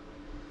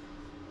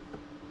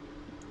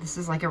 This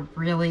is like a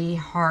really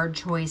hard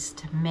choice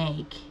to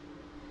make.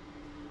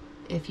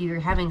 If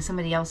you're having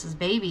somebody else's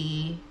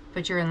baby,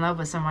 but you're in love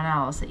with someone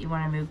else that you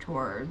want to move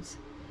towards.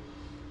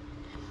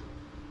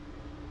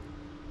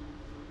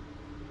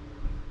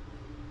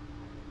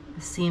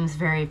 This seems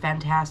very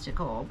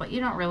fantastical, but you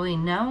don't really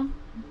know.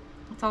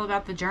 It's all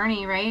about the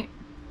journey, right?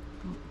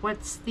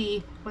 What's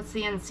the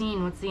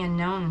unseen? What's the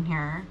unknown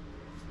here?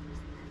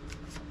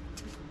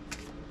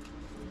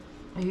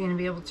 Are you going to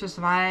be able to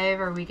survive?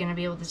 Are we going to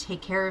be able to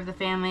take care of the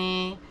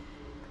family?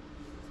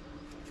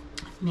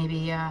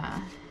 Maybe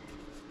a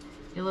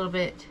little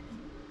bit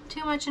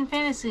too much in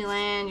fantasy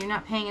land. You're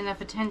not paying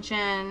enough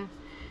attention.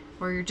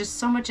 Or you're just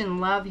so much in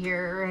love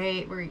here,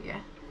 right? Where you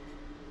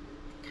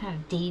kind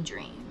of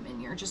daydream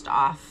and you're just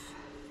off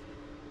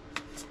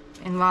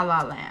in la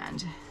la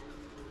land.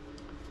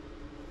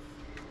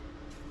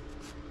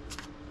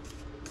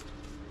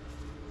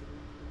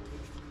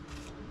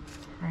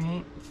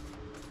 Right?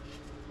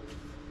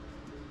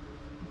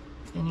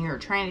 And you're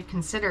trying to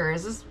consider,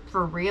 is this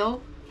for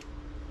real?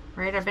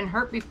 Right? I've been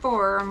hurt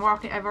before.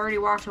 I've already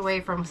walked away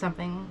from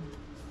something.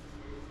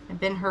 I've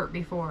been hurt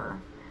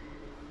before.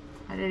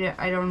 I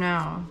don't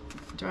know.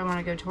 Do I want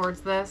to go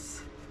towards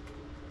this?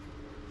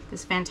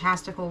 This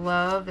fantastical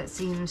love that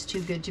seems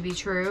too good to be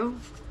true?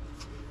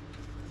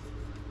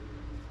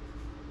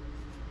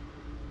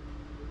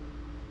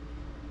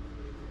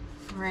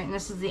 Right, and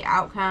this is the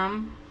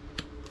outcome.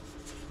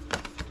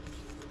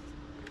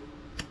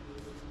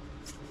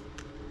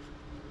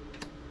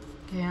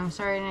 Okay, I'm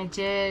sorry, and I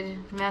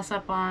did mess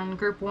up on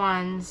group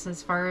ones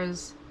as far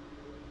as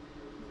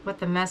what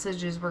the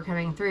messages were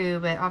coming through,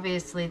 but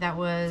obviously that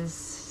was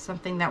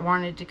something that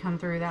wanted to come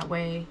through that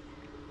way,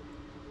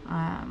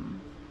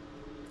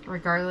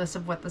 regardless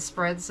of what the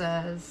spread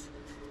says.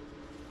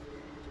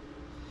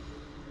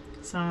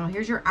 So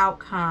here's your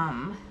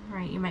outcome,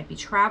 right? You might be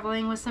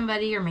traveling with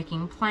somebody or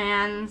making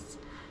plans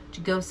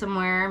to go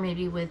somewhere,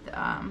 maybe with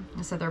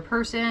this other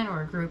person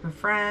or a group of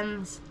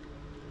friends.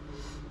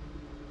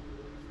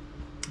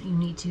 You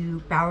need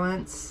to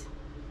balance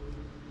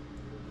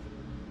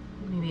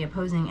maybe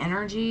opposing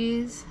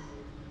energies,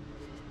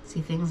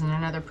 see things in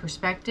another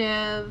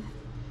perspective,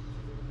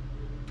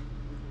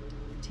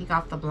 take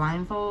off the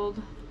blindfold,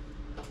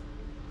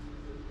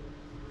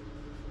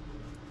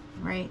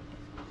 right?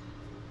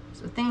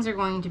 So things are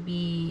going to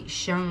be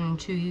shown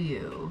to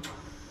you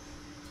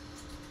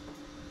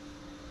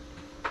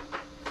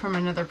from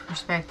another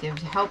perspective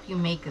to help you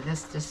make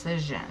this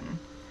decision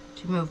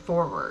to move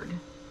forward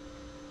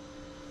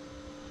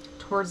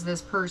towards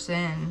this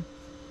person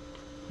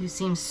who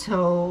seems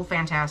so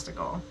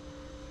fantastical.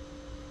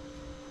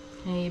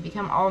 Okay, you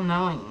become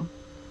all-knowing.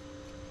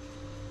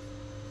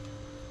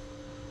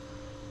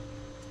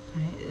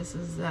 Right, this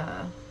is,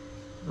 I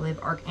believe,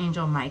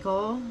 Archangel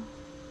Michael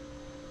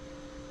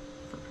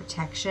for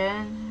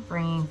protection,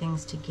 bringing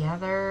things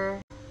together.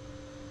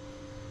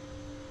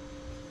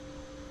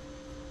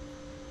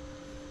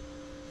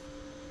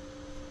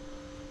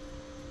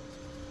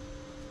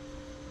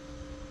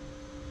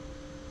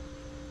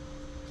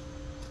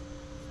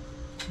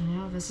 You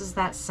know, this is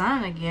that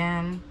sun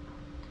again.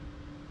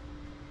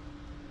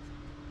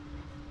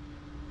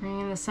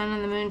 Bringing the sun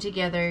and the moon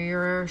together.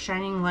 You're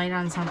shining light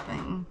on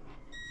something.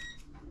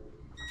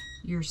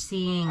 You're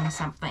seeing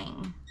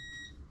something.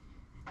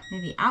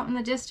 Maybe out in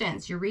the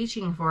distance. You're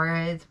reaching for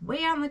it. It's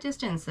way out in the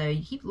distance, though.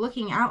 You keep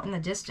looking out in the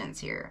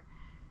distance here.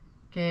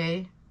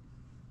 Okay?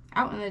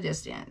 Out in the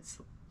distance.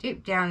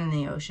 Deep down in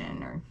the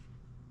ocean or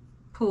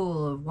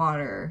pool of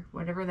water.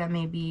 Whatever that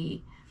may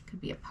be. Could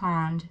be a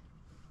pond.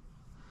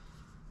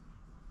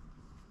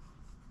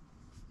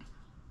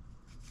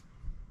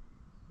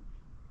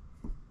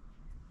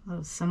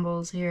 Those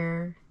symbols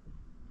here.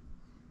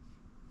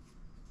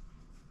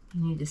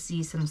 You need to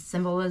see some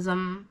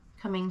symbolism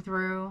coming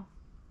through.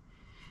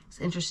 It's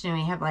interesting.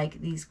 We have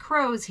like these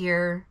crows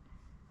here,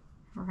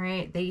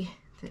 right? They're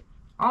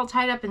all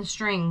tied up in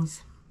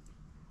strings.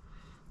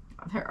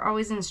 They're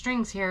always in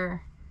strings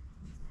here.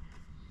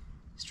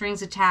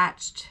 Strings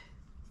attached.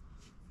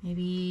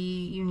 Maybe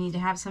you need to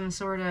have some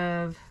sort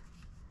of,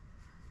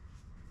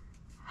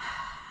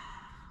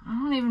 I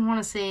don't even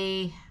want to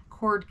say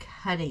cord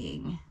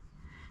cutting.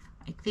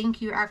 I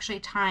think you're actually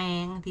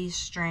tying these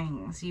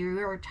strings. You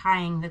are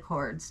tying the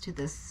cords to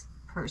this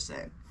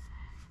person.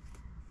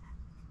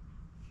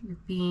 You're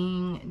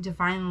being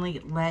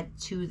divinely led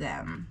to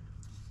them,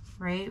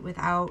 right?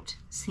 Without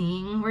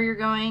seeing where you're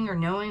going or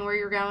knowing where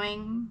you're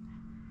going.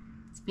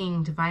 It's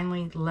being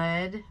divinely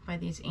led by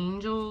these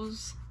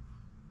angels.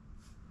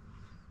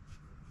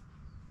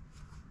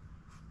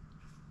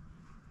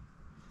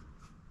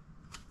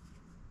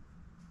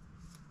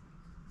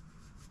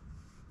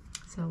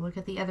 So look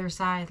at the other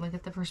side. Look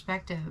at the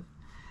perspective.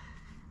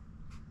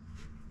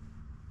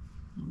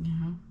 You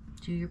know,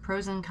 do your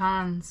pros and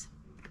cons.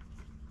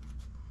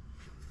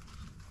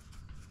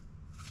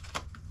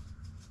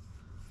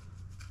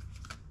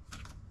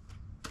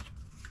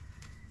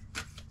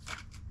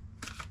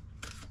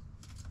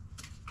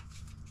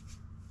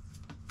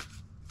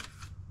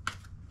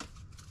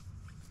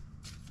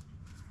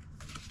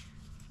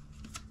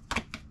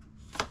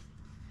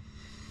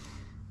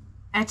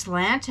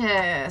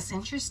 Atlantis,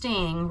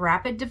 interesting.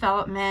 Rapid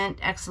development,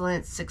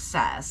 excellence,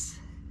 success.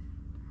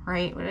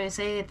 Right? What did I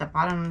say? At the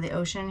bottom of the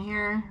ocean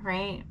here,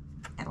 right?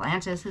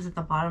 Atlantis is at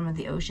the bottom of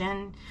the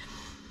ocean.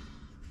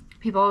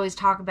 People always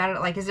talk about it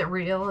like, is it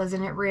real?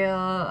 Isn't it real?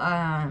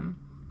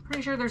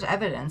 Pretty sure there's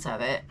evidence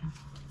of it,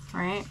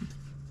 right?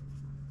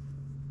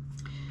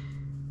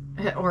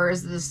 Or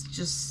is this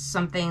just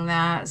something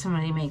that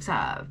somebody makes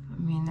up? I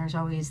mean, there's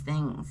always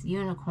things.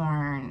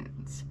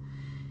 Unicorns,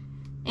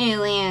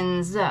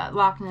 aliens,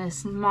 Loch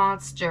Ness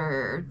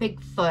Monster,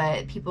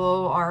 Bigfoot.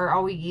 People are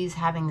always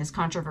having this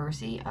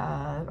controversy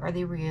of, are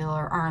they real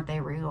or aren't they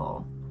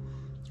real?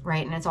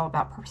 Right? And it's all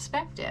about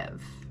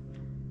perspective.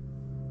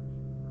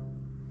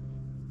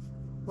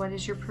 What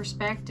is your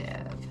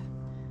perspective?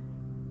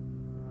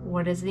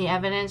 What is the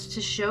evidence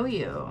to show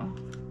you?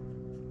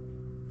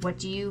 What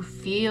do you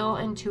feel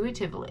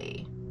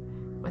intuitively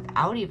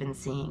without even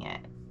seeing it?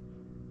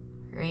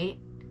 Right?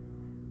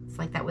 It's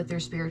like that with your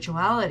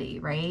spirituality,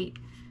 right?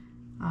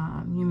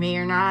 You may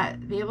or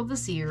not be able to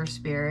see your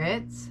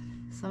spirits.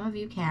 Some of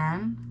you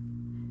can.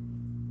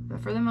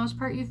 But for the most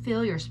part, you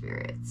feel your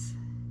spirits.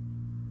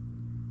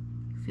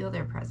 You feel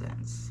their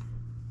presence.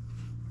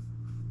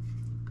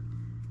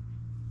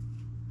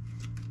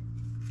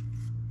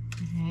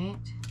 Right?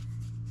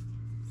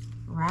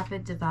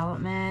 Rapid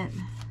development.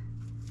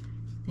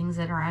 Things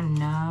that are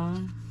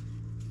unknown.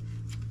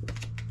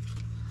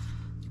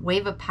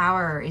 Wave of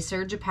power, a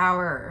surge of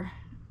power,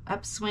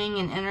 upswing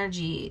in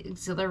energy,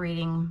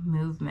 exhilarating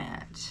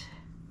movement.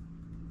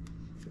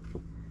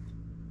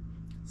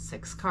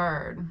 6th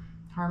card,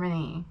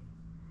 harmony.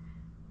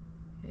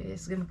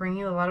 It's going to bring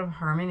you a lot of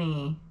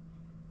harmony.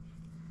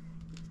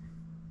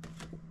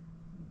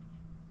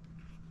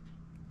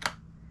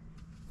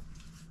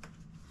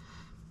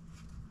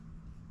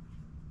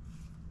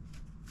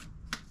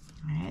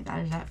 Alright, that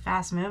is that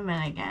fast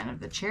movement again of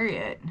the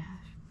Chariot.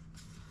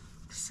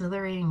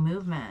 Exhilarating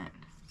movement.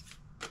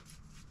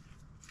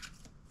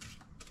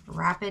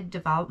 Rapid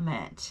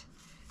development.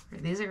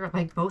 These are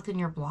like both in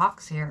your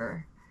blocks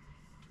here.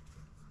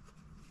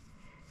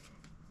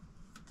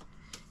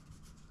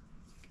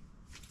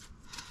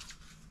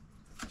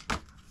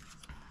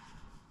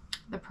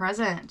 The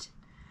present.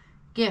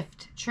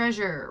 Gift,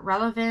 treasure,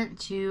 relevant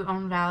to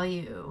own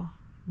value.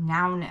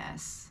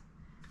 Nowness.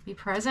 Be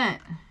present.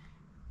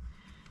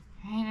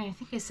 Right, I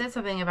think I said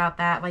something about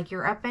that. Like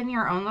you're up in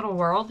your own little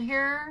world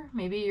here.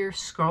 Maybe you're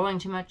scrolling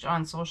too much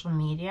on social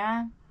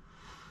media.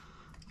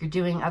 You're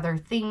doing other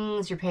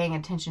things. You're paying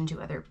attention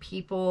to other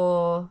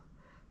people,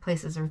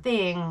 places, or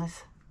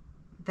things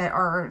that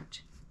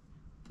aren't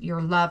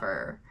your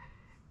lover.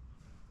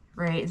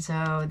 Right? And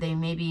so they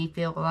maybe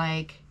feel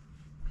like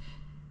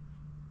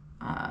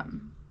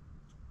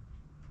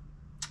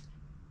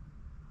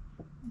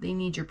they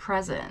need your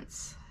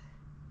presence.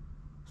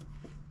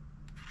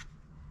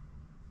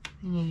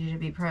 They need you to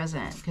be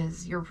present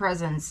because your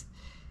presents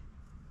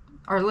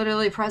are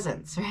literally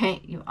presents, right?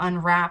 You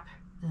unwrap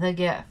the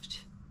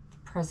gift.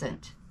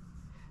 Present.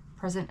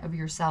 Present of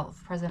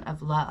yourself. Present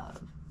of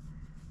love.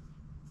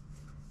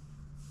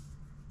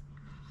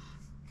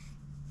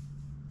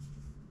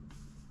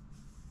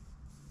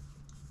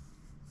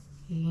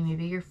 Okay,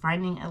 maybe you're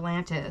finding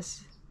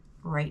Atlantis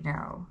right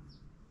now.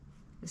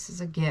 This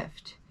is a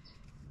gift.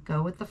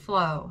 Go with the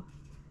flow.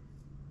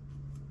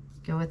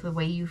 Go with the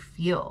way you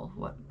feel.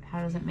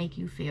 How does it make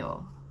you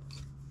feel?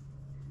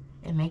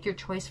 And make your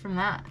choice from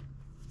that.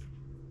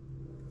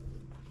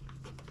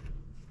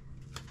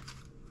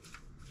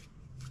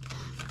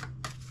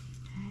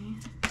 Okay.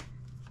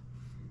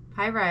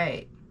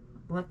 Pyrite.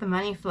 Let the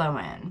money flow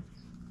in.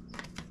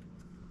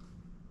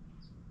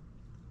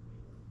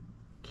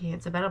 Okay,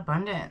 it's about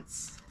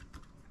abundance.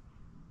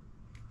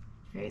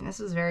 Right, and this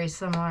is very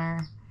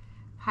similar.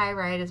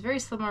 Pyrite is very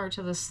similar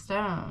to the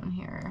stone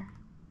here,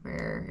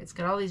 where it's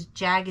got all these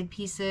jagged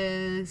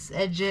pieces,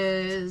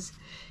 edges.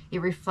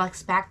 It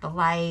reflects back the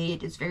light.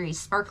 It's very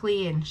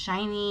sparkly and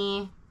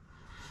shiny.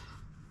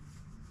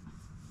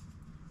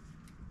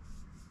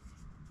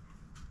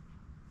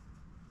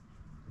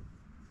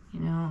 You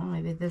know,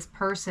 maybe this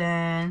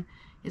person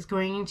is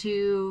going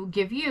to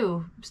give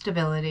you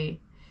stability,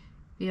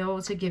 be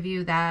able to give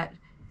you that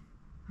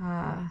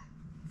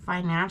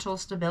financial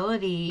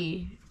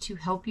stability to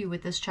help you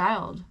with this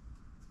child.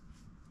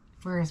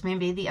 Whereas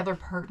maybe the other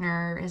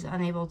partner is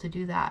unable to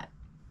do that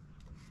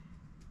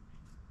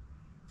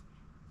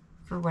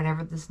for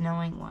whatever this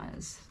knowing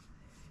was.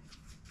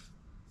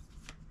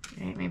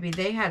 Right? Maybe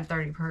they had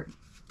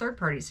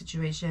third-party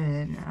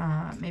situation.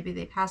 Maybe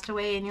they passed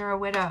away and you're a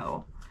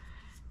widow.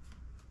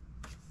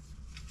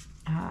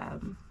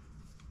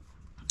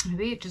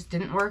 Maybe it just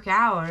didn't work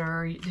out,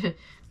 or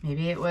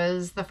maybe it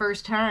was the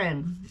first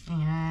time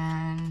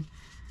and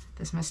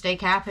this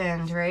mistake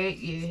happened, right?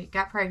 You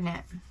got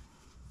pregnant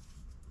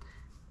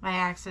by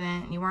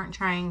accident. You weren't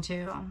trying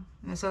to. And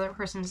this other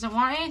person doesn't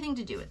want anything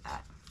to do with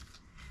that.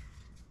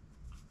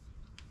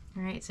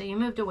 All right, so you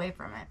moved away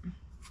from it.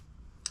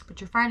 But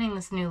you're finding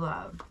this new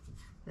love.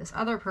 This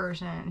other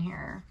person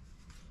here.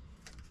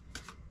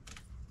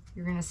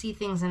 You're going to see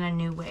things in a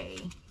new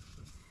way.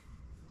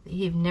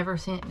 You've never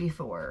seen it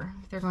before.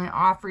 They're going to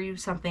offer you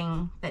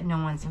something that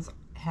no one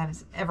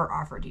has ever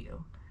offered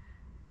you.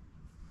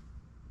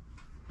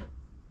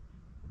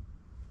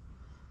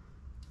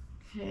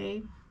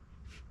 Okay.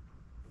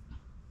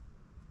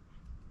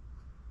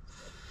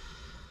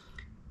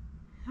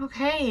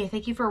 Okay,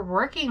 thank you for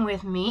working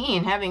with me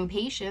and having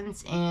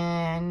patience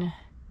and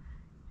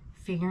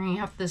figuring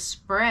out the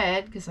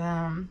spread, because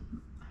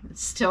I'm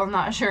still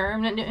not sure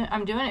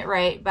I'm doing it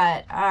right,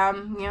 but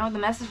you know, the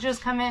messages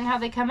come in how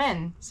they come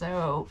in,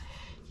 so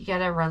you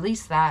gotta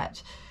release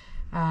that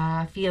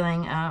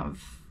feeling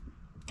of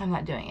I'm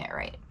not doing it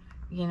right,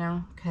 you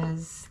know,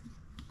 because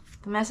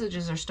the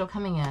messages are still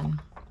coming in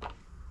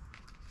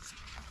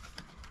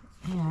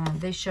and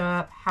they show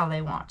up how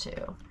they want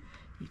to.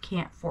 You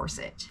can't force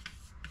it.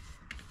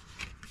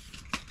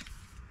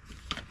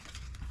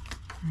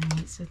 All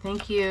right, so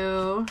thank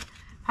you.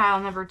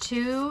 Pile number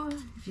 2.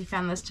 If you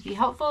found this to be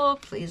helpful,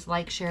 please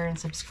like, share, and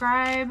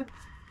subscribe.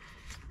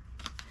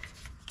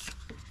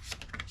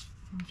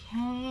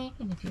 Okay,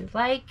 and if you'd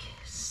like,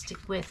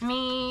 stick with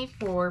me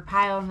for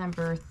pile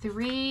number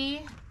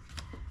 3.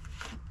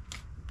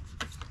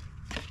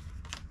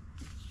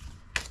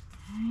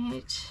 All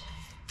right.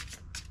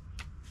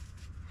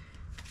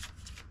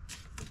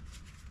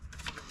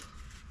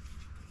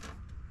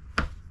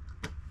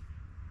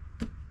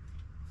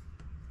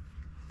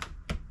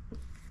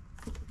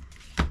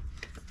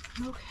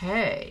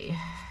 Okay.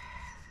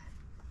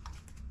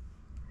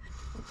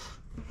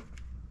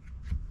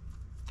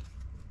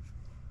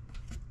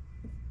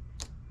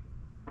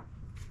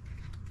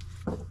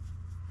 Okay,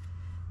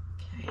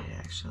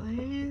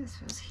 actually, this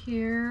was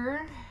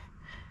here.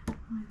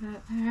 Leave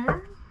that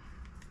there.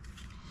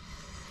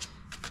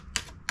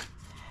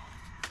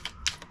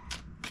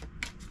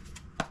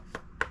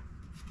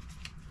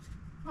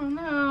 Oh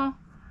no,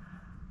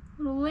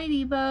 little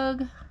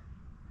ladybug.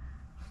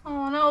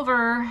 On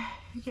over.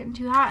 You're getting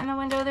too hot in the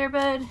window there,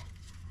 bud.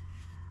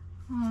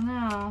 Oh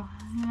no,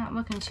 you're not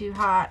looking too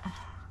hot.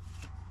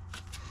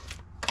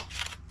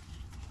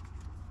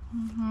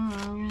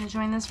 You're gonna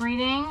join this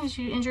reading as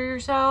you injure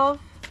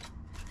yourself.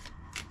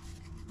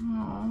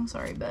 Oh, I'm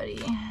sorry,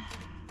 buddy.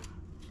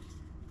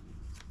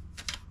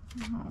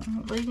 Oh,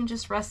 well, you can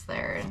just rest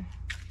there and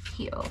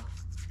heal.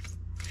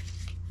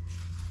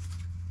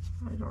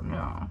 I don't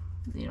know.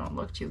 You don't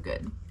look too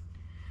good.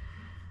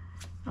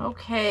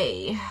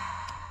 Okay.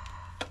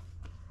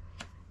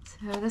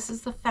 So this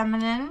is the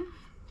feminine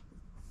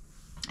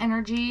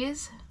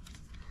energies.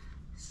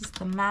 This is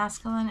the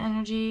masculine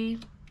energy.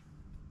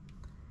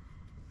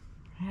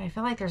 I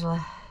feel like there's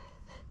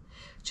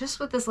just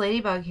with this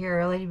ladybug here,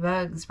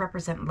 ladybugs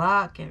represent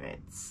luck, and it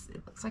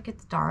looks like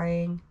it's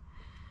dying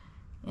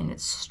and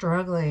it's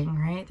struggling,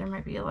 right? There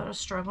might be a lot of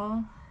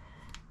struggle.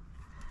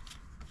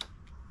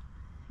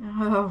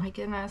 Oh my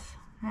goodness,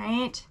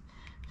 right?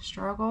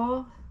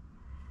 Struggle.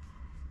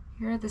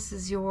 Here, this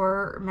is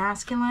your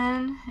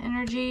masculine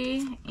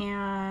energy,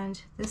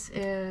 and this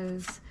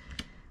is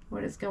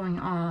what is going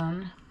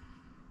on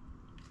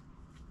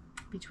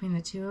between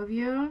the two of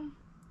you.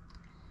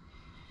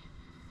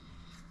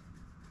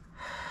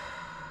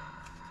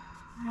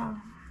 Wow.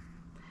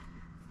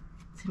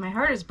 See, my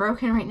heart is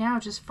broken right now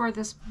just for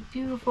this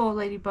beautiful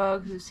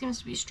ladybug who seems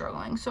to be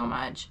struggling so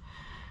much.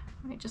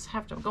 I just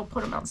have to go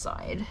put him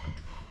outside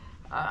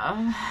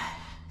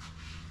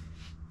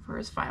for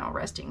his final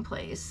resting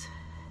place.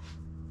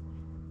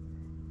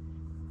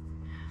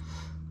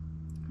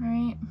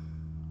 Right?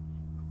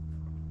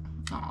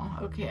 Oh,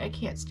 okay, I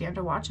can't stand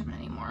to watch him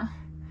anymore.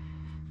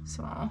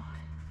 So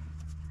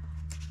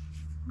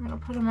we're gonna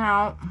put him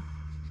out.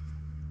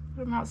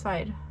 Put him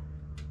outside.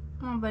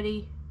 Come on,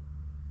 buddy.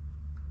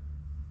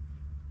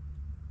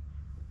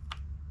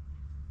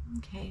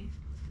 Okay,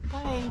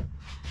 bye.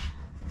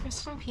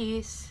 Rest in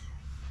peace.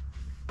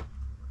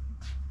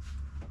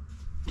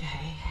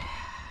 Okay.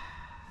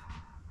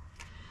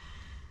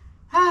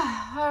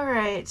 All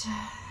right.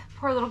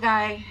 Poor little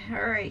guy.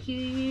 All right,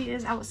 he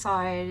is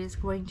outside. Is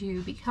going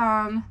to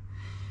become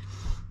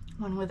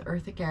one with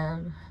Earth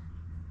again.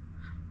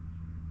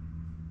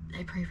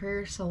 I pray for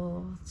your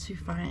soul to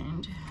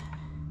find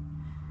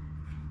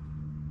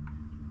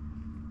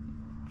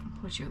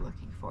what you're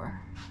looking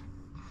for.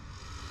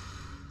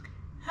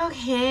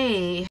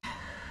 Okay,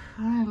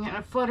 I'm getting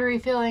a fluttery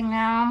feeling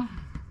now.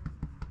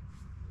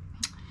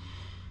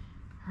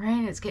 All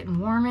right, it's getting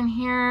warm in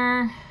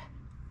here.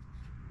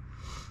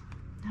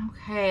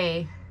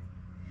 Okay.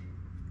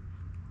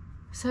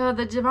 So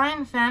the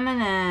Divine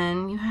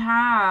Feminine, you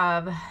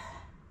have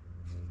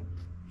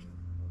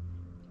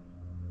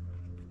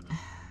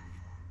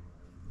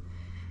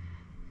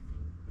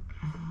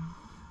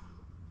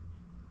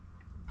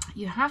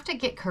to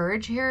get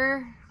courage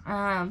here.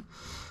 You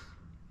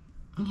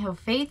know,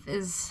 faith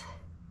is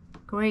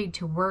going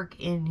to work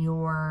in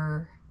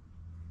your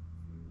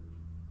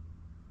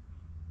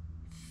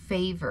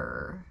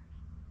favor,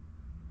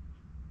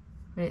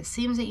 but it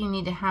seems that you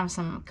need to have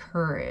some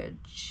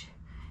courage.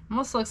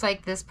 Almost looks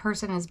like this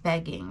person is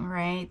begging,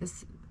 right?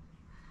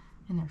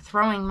 And they're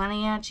throwing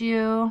money at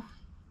you.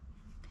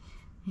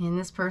 And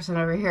this person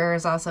over here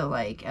is also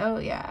like, oh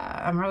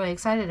yeah, I'm really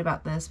excited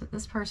about this. But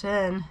this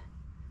person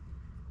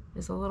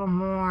is a little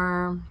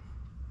more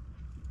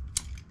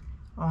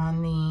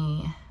on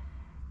the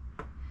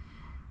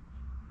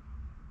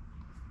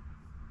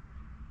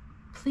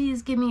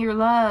please give me your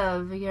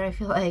love. You know, I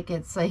feel like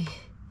it's like,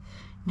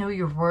 know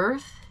your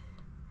worth,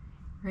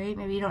 right?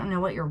 Maybe you don't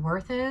know what your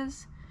worth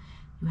is.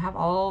 You have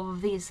all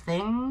of these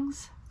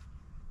things.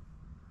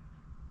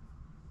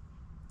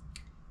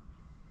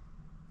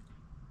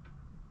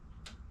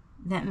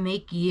 That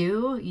make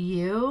you,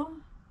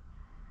 you.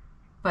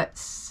 But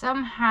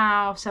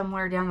somehow,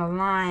 somewhere down the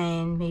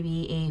line,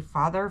 maybe a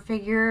father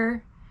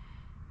figure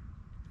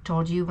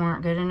told you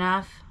weren't good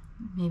enough.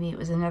 Maybe it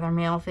was another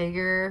male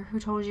figure who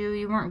told you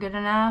you weren't good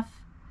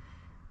enough.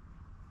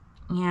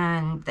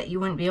 And that you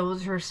wouldn't be able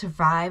to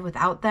survive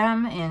without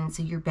them. And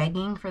so you're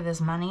begging for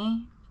this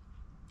money,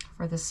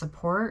 for this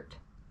support.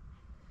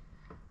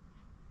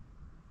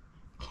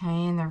 Okay,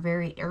 and they're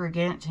very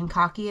arrogant and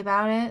cocky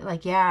about it.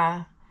 Like,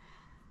 yeah,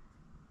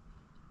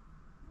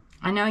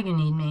 I know you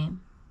need me.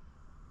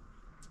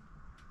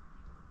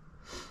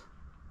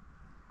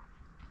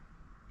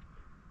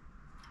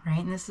 Right,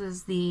 and this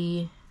is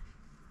the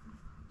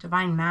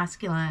divine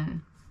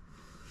masculine,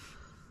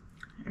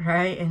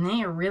 right? And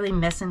they are really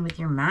messing with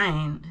your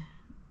mind.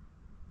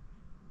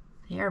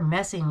 They are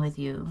messing with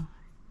you.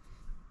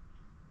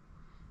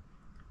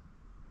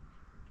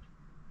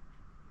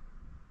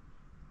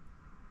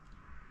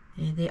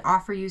 They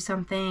offer you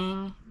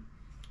something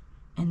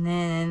and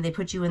then they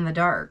put you in the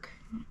dark,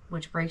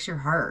 which breaks your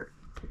heart.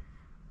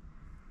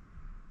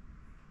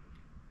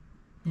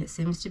 It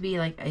seems to be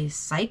like a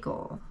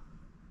cycle.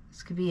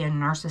 This could be a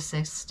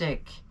narcissistic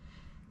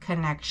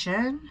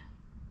connection,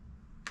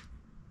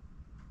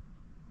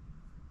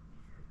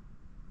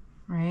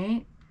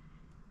 right?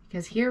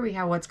 Because here we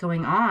have what's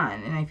going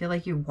on, and I feel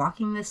like you're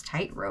walking this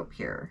tightrope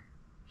here,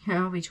 you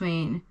know,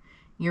 between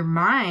your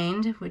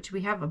mind, which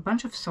we have a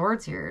bunch of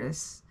swords here.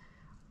 There's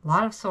a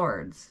lot of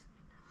swords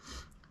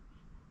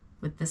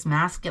with this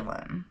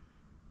masculine.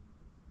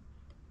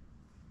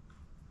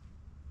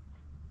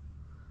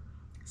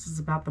 This is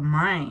about the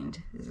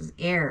mind. This is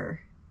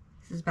air.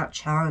 This is about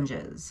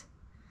challenges.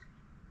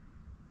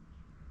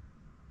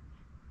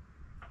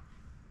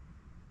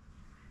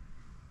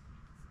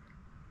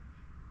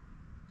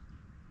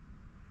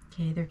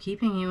 Okay, they're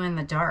keeping you in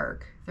the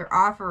dark. They're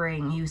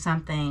offering you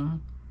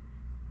something,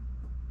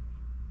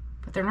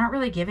 but they're not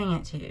really giving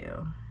it to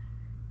you.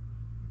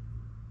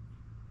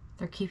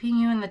 They're keeping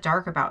you in the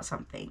dark about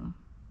something.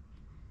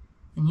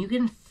 And you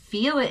can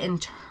feel it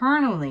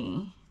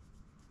internally,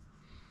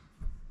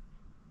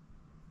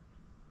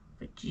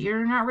 but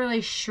you're not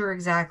really sure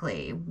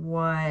exactly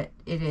what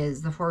it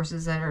is, the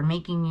forces that are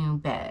making you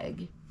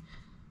beg.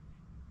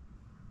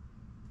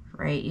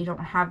 Right? You don't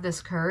have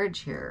this courage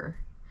here.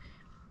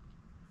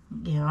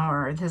 You know,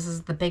 or this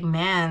is the big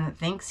man that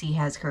thinks he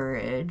has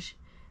courage,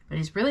 but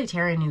he's really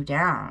tearing you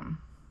down.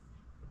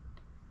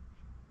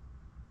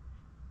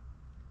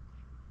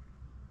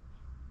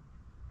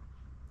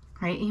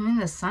 Right? Even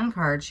the Sun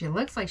card, she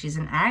looks like she's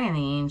in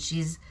agony and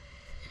she's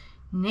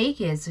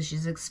naked, so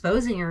she's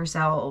exposing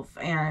herself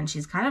and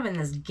she's kind of in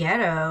this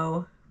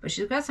ghetto, but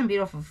she's got some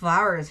beautiful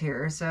flowers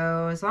here.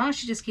 So as long as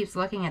she just keeps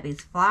looking at these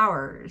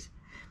flowers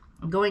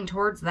and going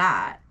towards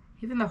that,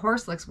 even the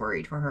horse looks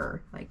worried for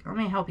her. Like, let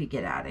me help you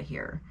get out of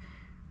here.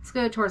 Let's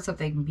go towards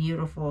something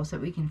beautiful so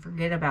we can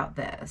forget about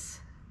this.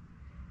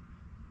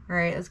 All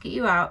right, let's get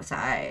you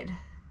outside.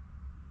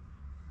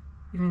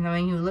 Even though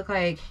you look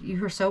like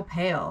you are so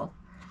pale.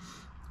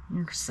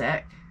 You're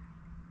sick.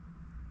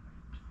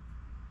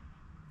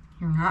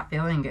 You're not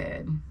feeling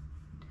good.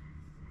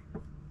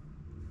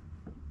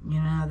 You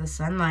know, the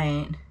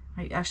sunlight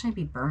might actually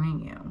be burning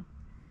you.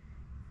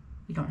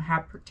 You don't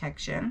have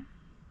protection.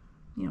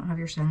 You don't have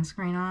your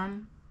sunscreen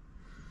on.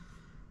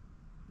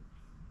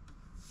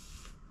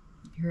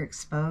 You're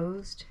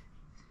exposed.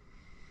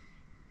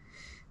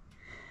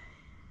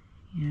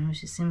 You know,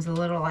 she seems a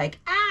little like,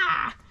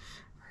 ah!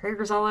 Her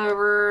hair's all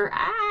over.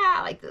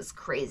 Ah! Like this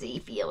crazy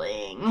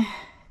feeling.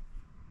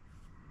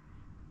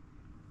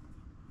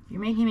 You're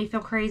making me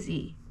feel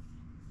crazy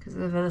because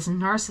of this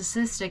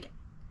narcissistic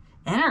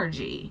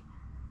energy.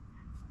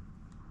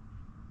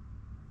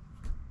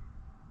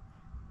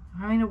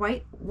 Having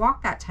to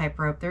walk that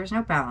tightrope, there's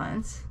no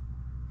balance.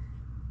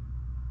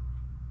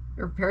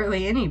 Or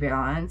barely any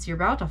balance. You're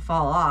about to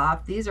fall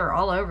off. These are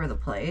all over the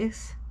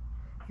place.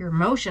 Your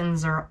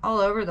emotions are all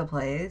over the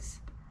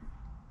place.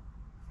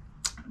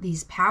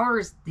 These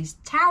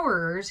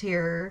towers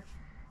here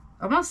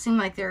almost seem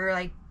like they're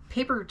like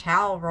paper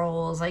towel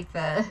rolls, like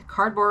the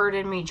cardboard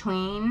in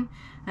between,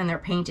 and they're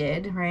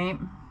painted, right?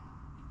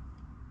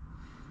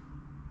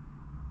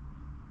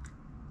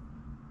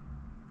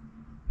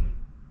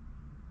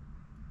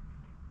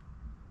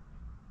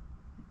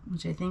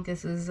 Which I think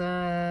this is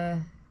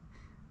a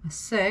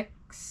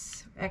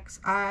 6,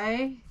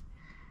 XI,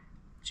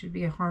 which would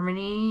be a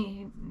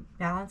harmony,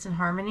 balance and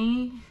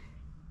harmony.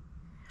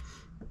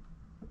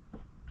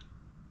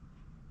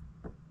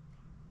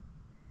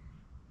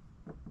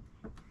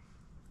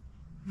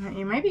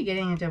 You might be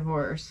getting a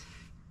divorce.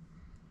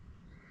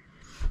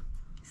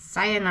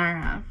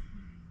 Sayonara.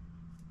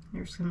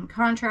 There's some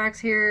contracts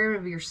here.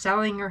 Maybe you're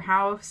selling your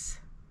house.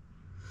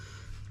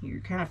 You're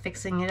kind of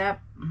fixing it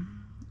up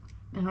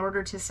in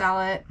order to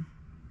sell it.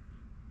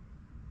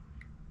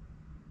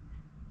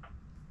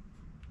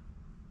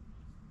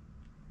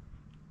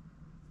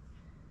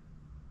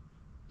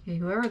 Okay,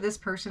 whoever this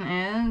person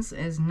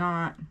is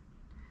not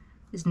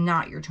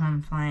your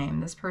twin flame.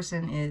 This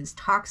person is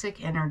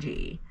toxic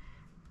energy.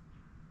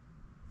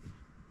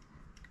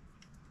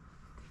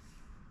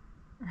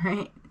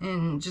 Right?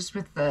 And just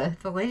with the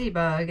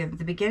ladybug at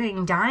the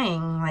beginning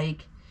dying,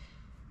 like,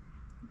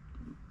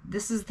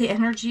 this is the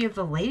energy of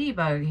the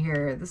ladybug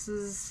here. This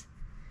is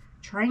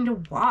trying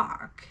to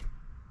walk.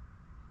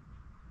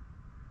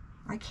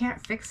 I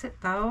can't fix it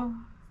though.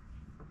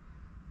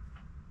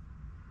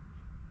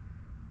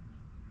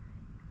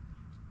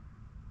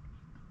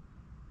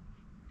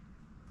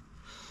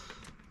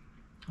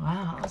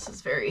 Wow, this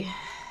is very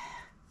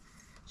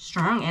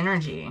strong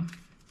energy.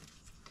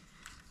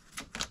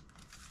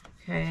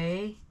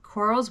 Okay,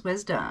 Coral's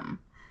wisdom,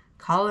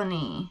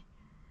 colony,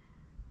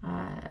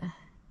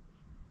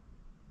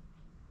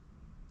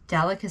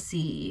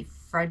 delicacy,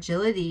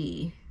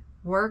 fragility,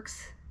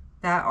 works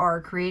that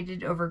are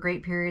created over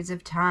great periods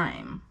of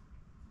time.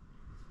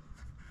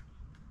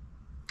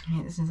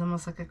 Okay, this is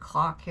almost like a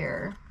clock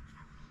here.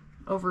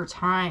 Over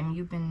time,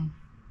 you've been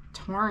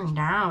torn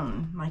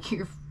down, like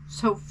you're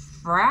so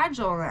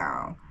fragile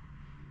now.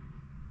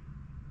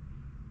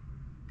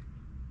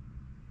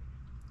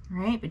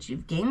 Right? But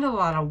you've gained a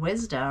lot of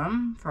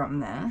wisdom from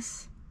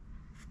this.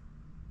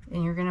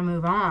 And you're going to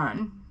move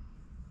on.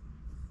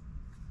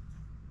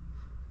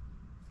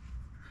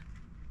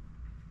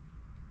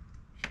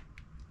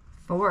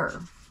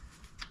 Four.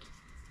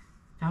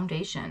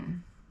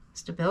 Foundation.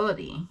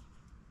 Stability.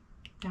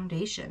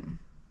 Foundation.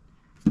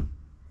 You're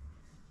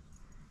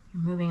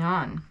moving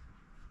on.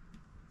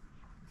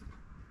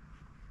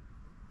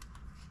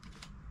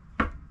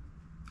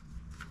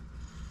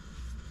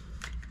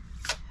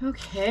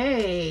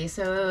 Okay,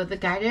 so the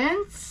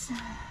guidance.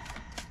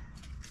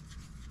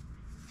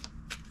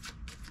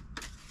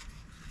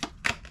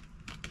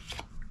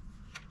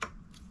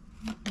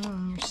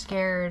 You're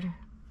scared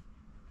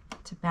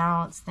to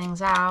balance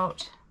things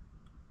out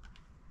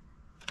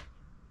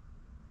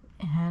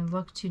and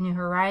look to new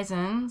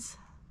horizons.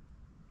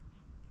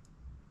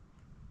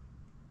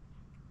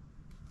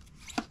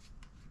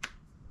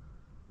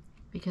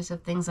 Because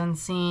of things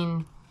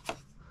unseen.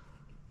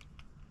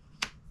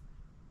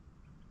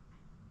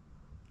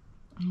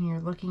 And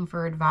you're looking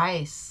for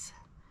advice.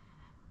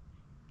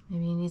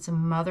 Maybe you need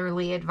some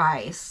motherly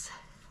advice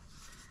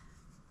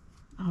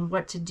on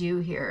what to do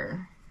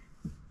here.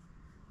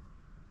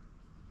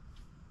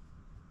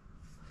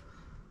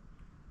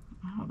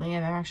 I don't think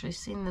I've actually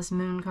seen this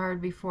moon card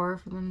before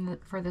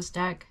for this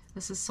deck.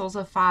 This is Souls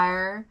of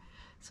Fire.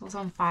 Souls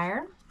on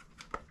Fire.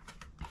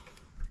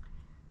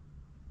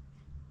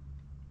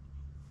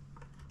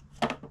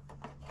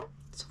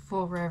 It's a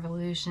full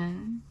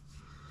revolution.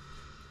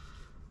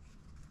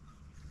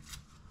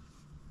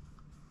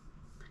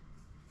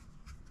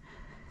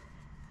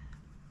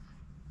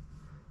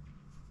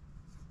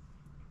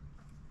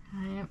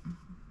 Right.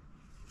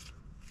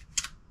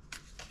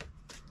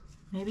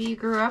 Maybe you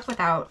grew up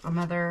without a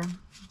mother.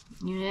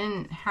 You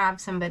didn't have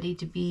somebody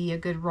to be a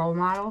good role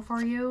model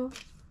for you.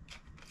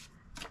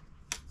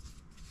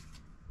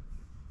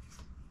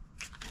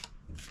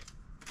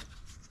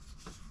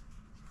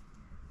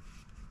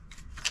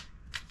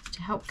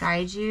 To help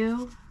guide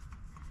you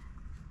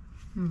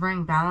and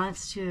bring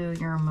balance to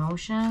your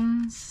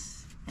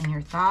emotions and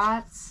your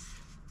thoughts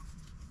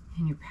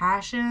and your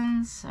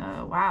passions.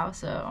 Wow,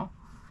 so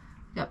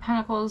we got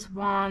Pentacles,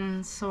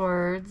 Wands,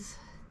 Swords.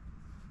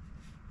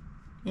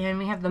 And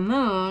we have the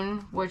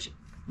Moon, which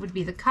would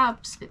be the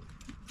Cups,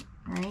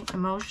 right?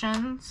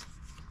 Emotions.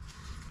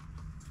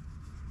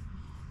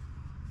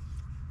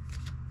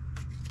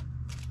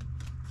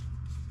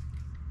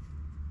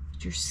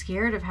 But you're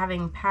scared of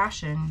having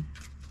passion.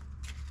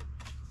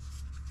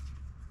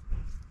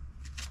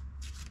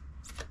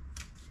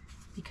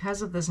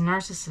 Because of this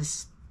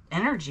narcissist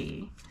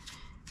energy,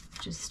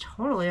 which is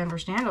totally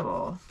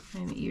understandable.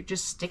 Maybe you're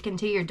just sticking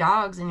to your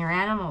dogs and your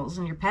animals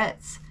and your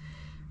pets.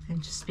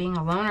 And just being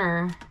a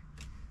loner,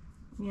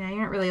 you know,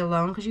 you're not really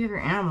alone because you have your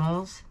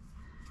animals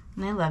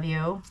and they love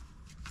you.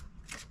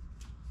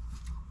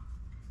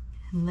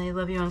 And they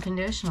love you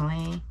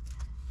unconditionally.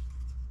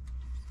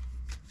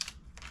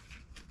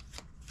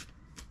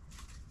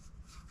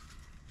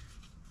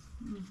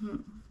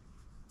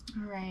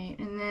 All right,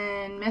 and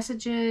then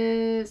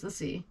messages, let's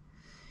see.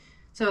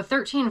 So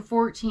 13 and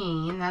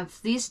 14, that's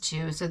these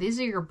two. So these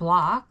are your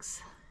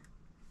blocks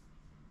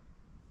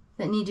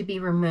that need to be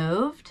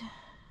removed.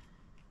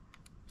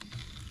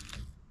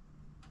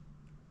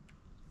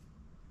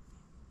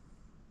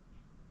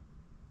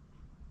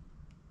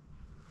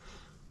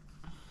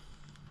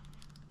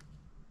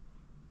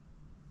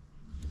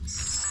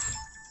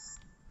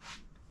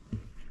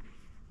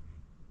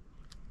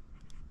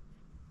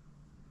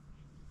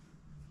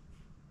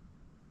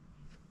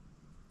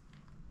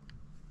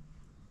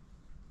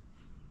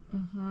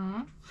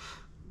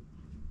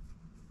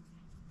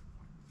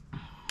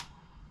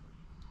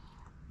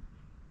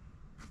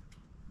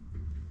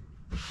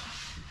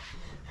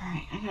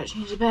 I gotta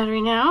change the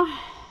battery now.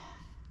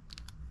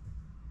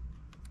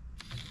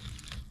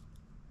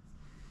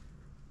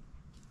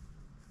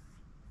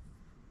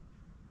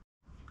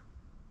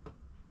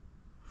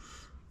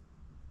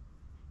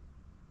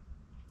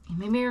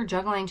 Maybe you're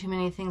juggling too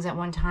many things at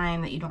one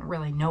time that you don't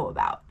really know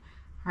about.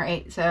 All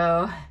right,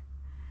 so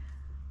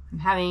I'm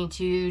having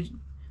to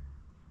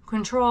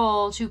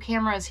control 2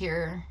 cameras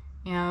here.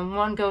 You know,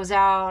 one goes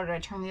out, I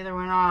turn the other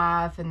one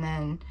off, and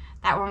then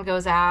that one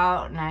goes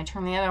out, and I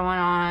turn the other one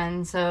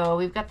on. So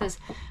we've got this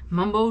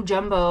mumbo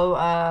jumbo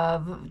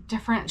of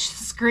different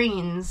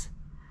screens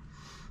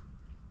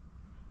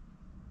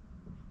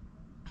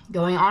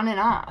going on and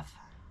off.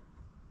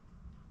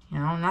 You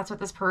know, and that's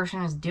what this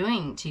person is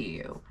doing to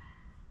you.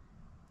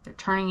 They're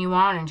turning you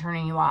on and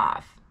turning you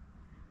off.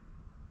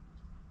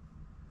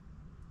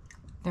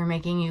 They're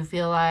making you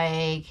feel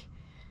like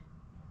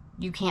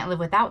you can't live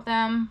without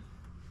them.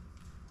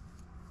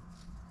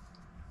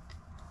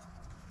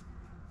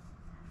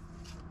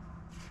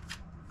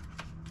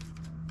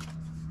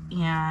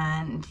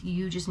 And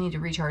you just need to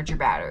recharge your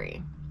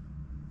battery,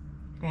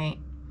 right?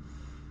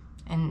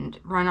 And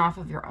run off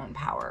of your own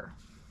power.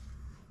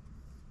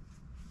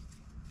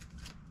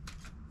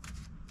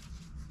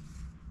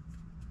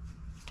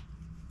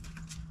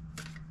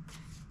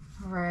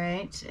 All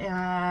right.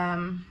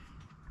 And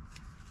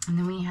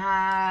then we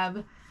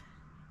have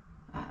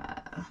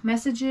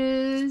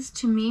messages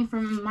to me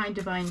from my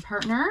divine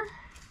partner.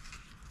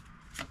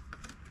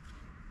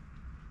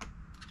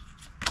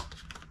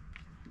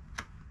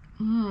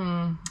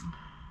 I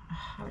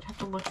would have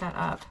to look that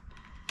up,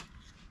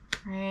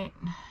 right?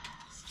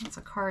 So it's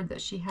a card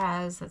that she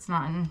has that's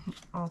not in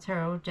all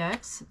tarot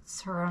decks.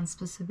 It's her own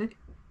specific,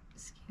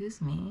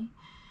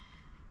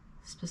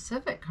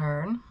 specific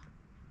card.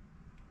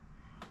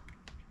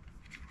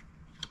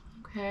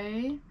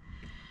 Okay.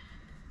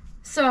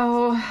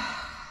 So,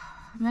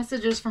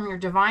 messages from your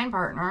divine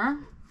partner.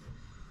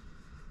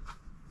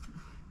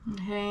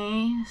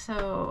 Okay,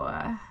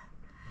 so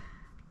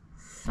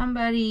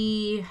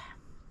somebody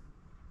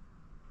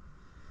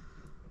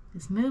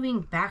is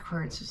moving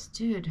backwards. Just,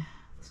 dude,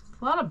 there's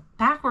a lot of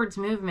backwards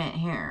movement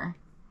here.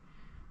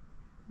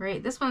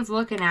 Right? This one's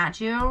looking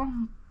at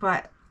you,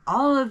 but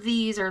all of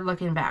these are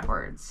looking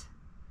backwards.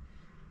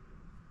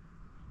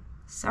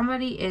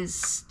 Somebody is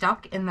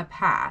stuck in the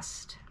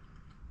past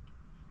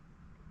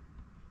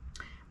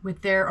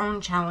with their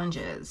own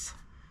challenges.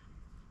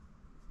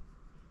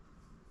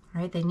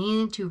 Right? They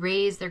need to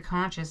raise their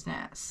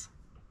consciousness.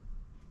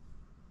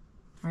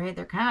 Right?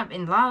 They're kind of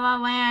in la la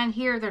land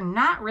here. They're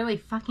not really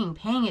fucking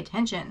paying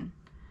attention.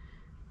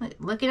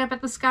 Looking up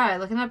at the sky,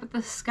 looking up at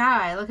the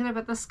sky, looking up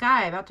at the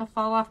sky, about to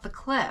fall off the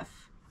cliff.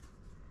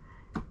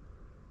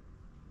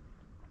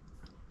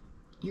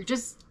 You're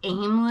just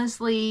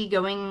aimlessly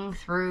going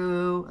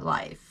through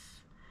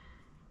life.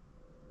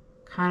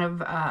 Kind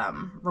of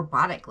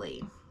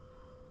robotically.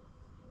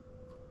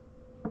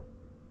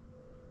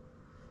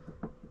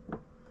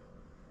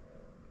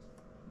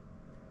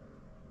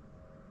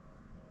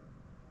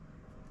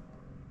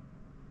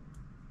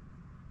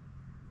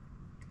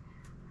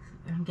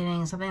 I'm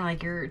getting something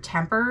like your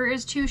temper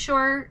is too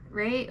short,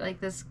 right? Like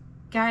this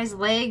guy's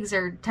legs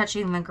are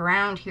touching the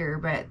ground here,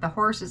 but the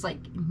horse is like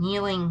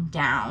kneeling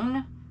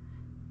down.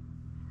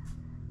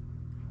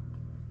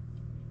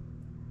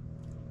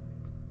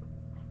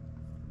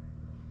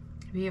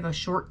 Maybe you have a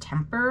short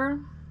temper.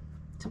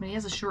 Somebody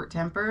has a short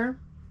temper.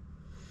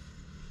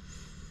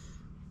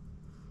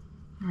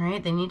 All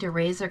right, they need to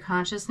raise their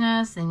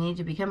consciousness. They need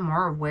to become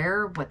more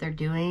aware of what they're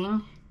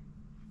doing.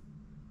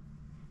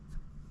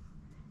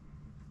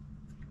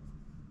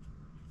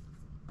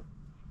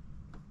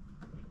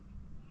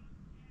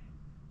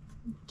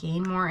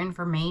 Gain more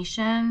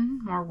information,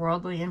 more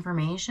worldly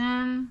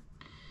information.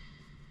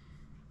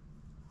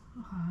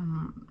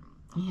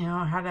 You know,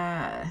 how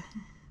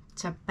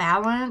to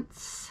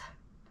balance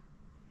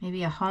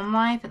maybe a home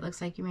life. It looks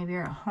like you maybe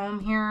are at home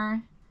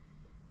here.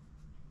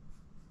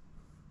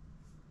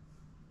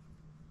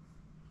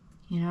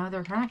 You know,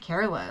 they're kind of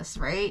careless,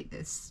 right?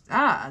 It's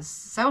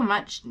so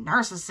much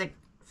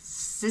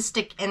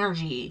narcissistic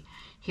energy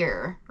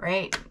here,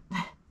 right?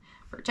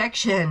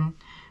 Protection.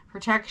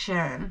 Protect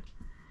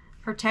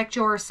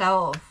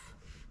yourself.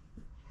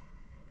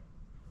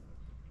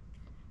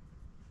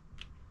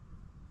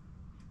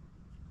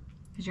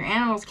 Because your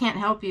animals can't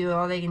help you.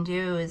 All they can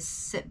do is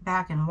sit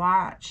back and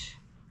watch.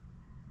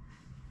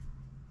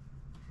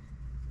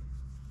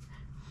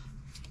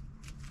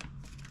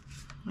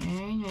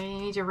 Okay, you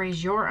need to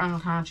raise your own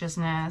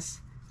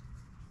consciousness.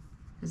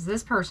 Because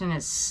this person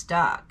is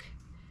stuck.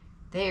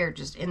 They are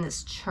just in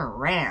this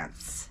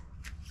trance.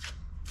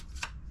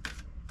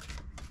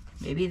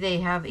 Maybe they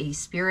have a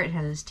spirit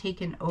that has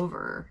taken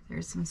over.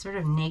 There's some sort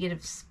of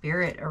negative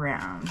spirit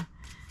around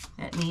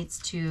that needs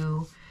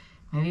to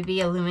maybe be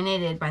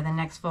illuminated by the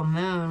next full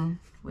moon,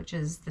 which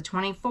is the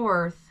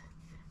 24th,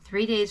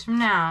 3 days from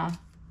now.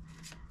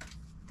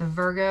 The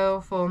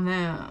Virgo full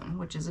moon,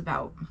 which is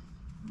about,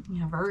 you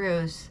know,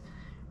 Virgos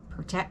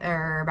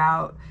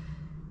about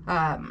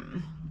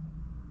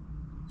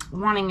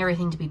wanting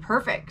everything to be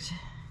perfect.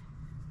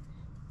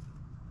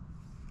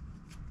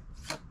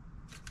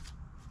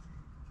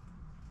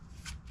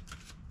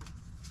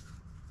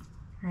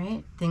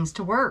 right? Things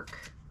to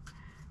work.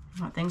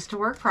 You want things to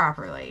work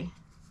properly.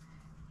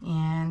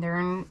 And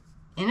they're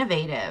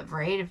innovative,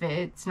 right? If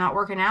it's not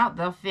working out,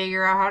 they'll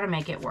figure out how to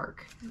make it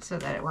work so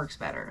that it works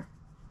better.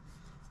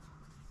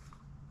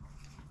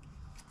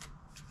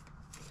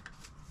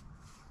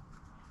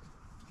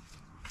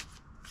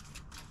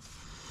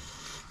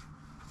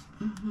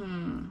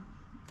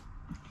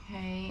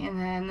 Okay, and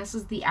then this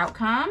is the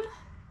outcome.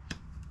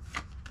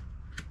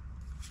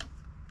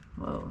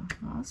 Whoa,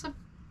 well, that's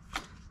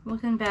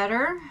looking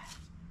better.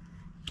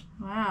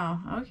 Wow,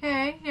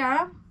 okay,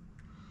 yeah.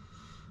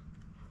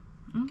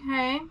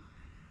 Okay.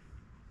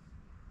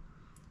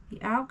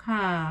 The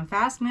outcome,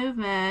 fast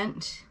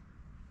movement,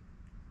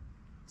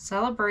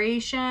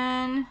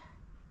 celebration,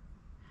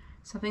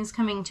 something's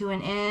coming to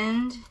an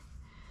end.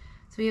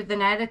 So we have the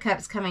Knight of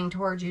Cups coming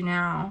towards you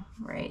now,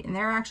 right? And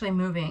they're actually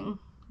moving.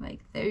 Like,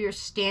 you're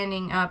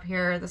standing up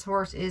here. This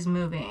horse is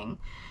moving.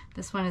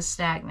 This one is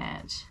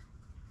stagnant.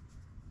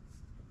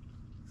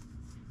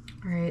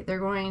 All right, they're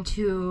going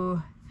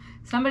to,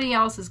 somebody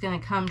else is going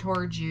to come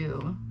towards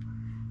you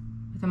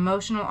with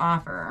emotional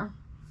offer,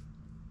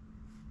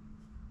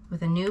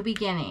 with a new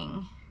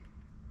beginning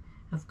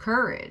of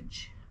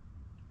courage,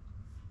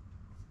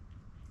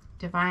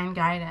 divine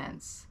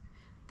guidance.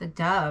 The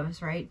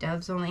doves, right?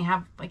 Doves only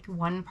have like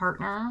one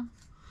partner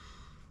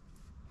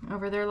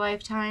over their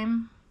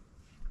lifetime.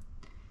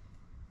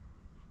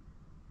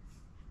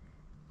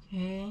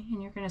 Okay,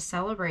 and you're going to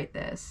celebrate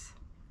this.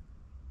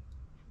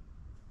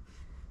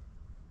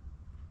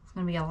 It's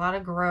going to be a lot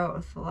of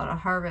growth, a lot of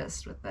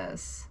harvest with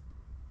this.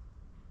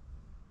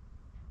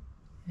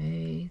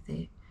 Okay,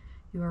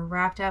 you are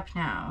wrapped up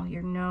now.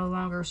 You're no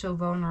longer so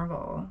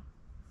vulnerable.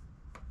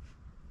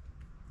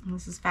 And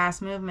this is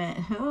fast movement.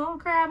 Oh,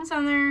 crabs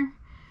on there.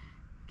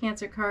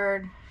 Cancer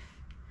card.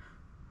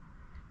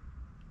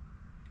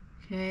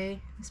 Okay,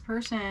 this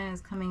person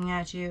is coming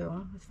at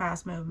you with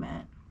fast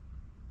movement.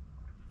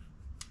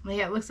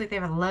 It looks like they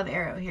have a love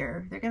arrow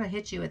here. They're going to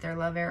hit you with their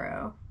love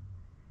arrow.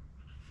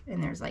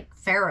 And there's like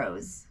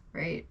pharaohs,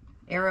 right?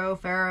 Arrow,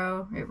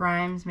 pharaoh, it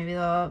rhymes. Maybe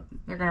they're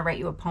going to write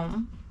you a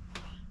poem.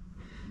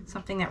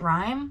 Something that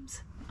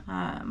rhymes.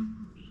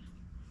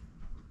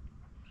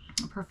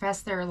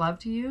 Profess their love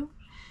to you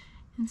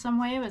in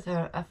some way with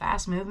a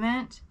fast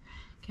movement.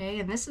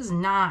 Okay, and this is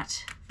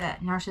not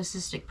that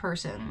narcissistic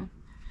person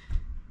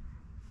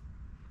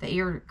that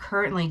you're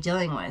currently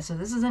dealing with. So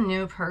this is a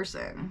new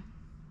person.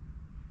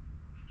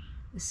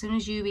 As soon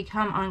as you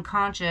become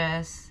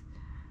unconscious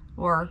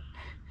or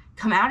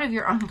come out of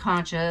your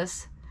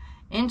unconscious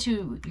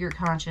into your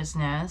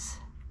consciousness,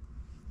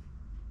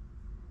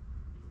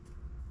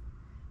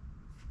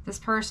 this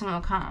person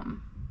will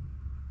come.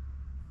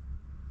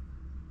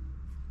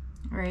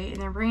 Right?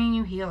 And they're bringing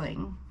you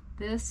healing.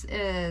 This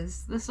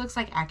looks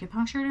like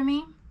acupuncture to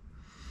me.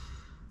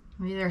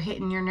 Maybe they're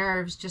hitting your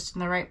nerves just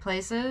in the right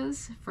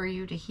places for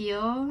you to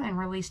heal and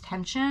release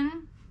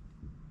tension.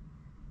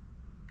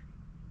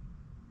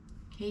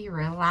 Okay, you're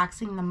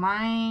relaxing the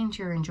mind.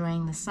 You're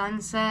enjoying the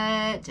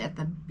sunset at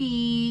the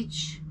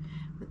beach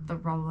with the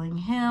rolling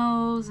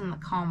hills and the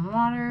calm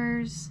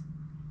waters.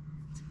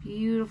 It's a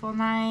beautiful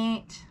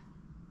night.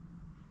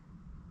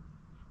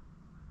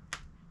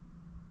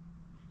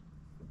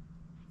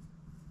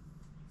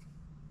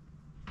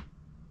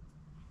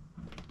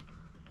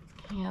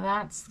 Yeah,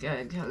 that's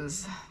good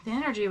because the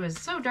energy was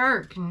so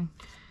dark, and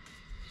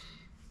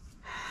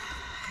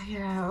you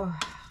know,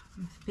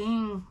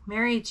 being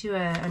married to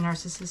a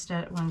narcissist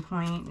at one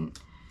point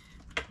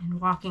and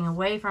walking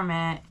away from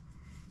it,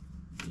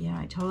 you know,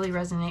 I totally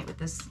resonate with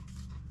this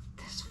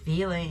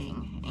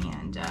feeling,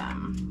 and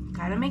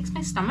kind of makes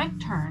my stomach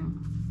turn.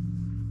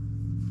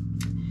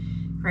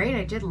 Right?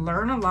 I did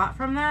learn a lot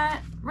from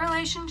that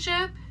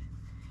relationship.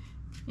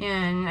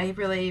 And I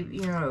really,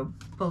 you know,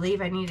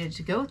 believe I needed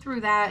to go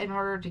through that in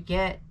order to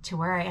get to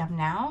where I am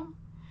now.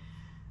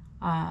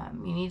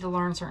 You need to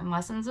learn certain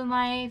lessons in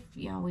life.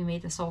 You know, we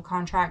made the soul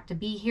contract to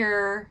be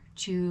here,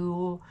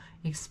 to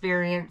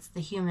experience the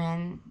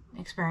human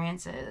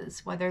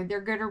experiences, whether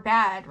they're good or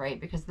bad, right?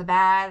 Because the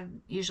bad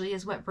usually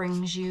is what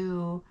brings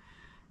you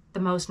the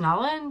most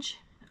knowledge,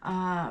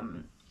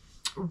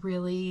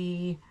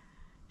 really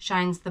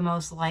shines the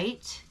most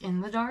light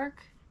in the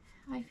dark,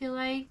 I feel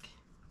like.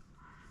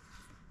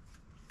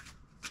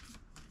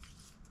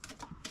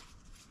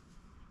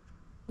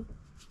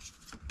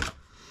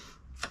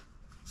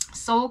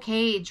 Soul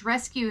cage,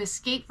 rescue,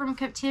 escape from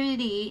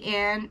captivity,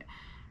 and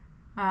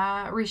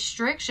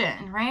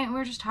restriction, right? We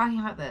were just talking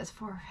about this.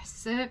 4,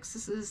 6,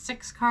 this is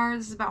 6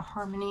 cards. This is about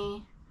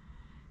harmony,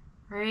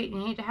 right? You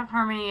need to have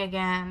harmony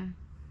again.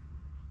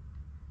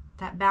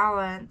 That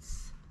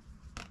balance,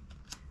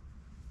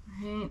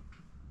 right?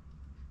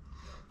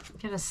 You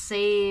gotta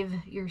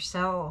save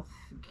yourself.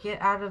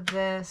 Get out of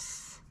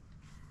this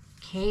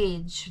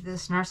cage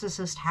this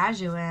narcissist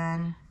has you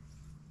in.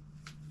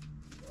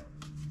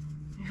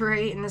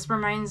 Right, and this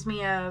reminds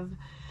me of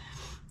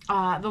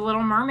The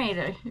Little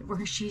Mermaid,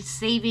 where she's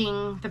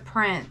saving the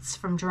prince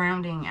from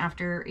drowning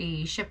after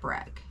a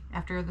shipwreck,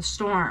 after the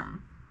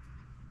storm.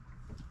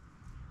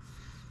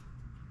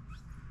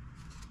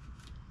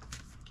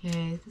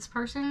 Okay, this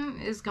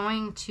person is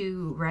going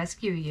to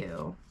rescue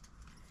you.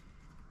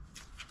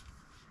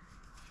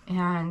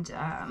 And,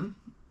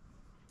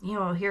 you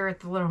know, here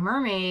at the Little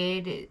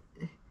Mermaid,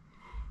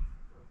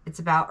 it's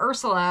about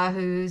Ursula,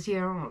 who's, you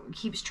know,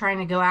 keeps trying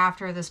to go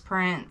after this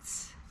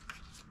prince,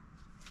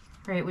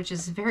 right? Which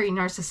is very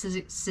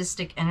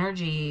narcissistic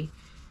energy,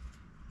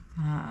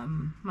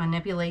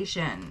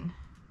 manipulation,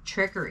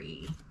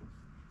 trickery.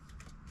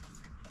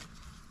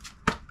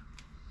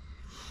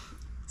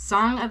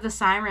 Song of the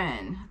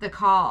Siren, the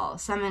call,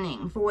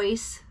 summoning,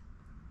 voice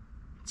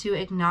to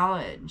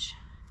acknowledge.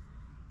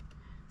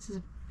 This is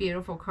a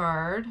beautiful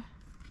card.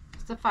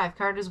 It's a 5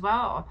 card as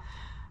well.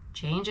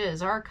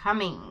 Changes are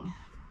coming.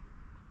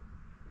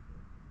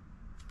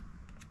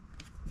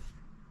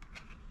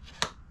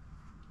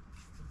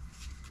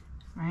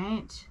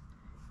 Right?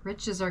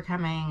 Riches are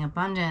coming,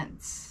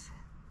 abundance,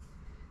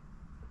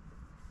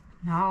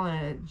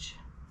 knowledge,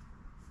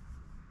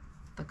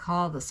 the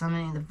call, the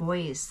summoning, the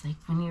voice. Like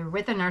when you're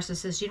with a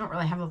narcissist, you don't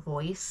really have a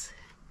voice,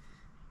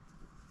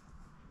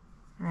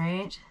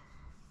 right?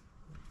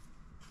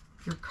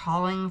 You're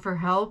calling for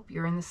help.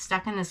 You're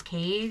stuck in this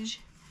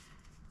cage.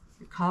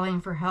 You're calling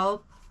for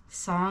help.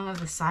 Song of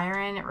the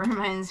Siren. It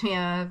reminds me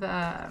of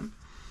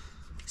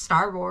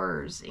Star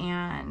Wars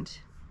and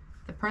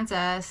the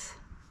princess,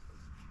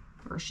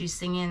 where she's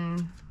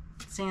singing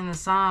the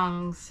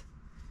songs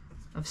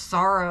of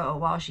sorrow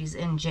while she's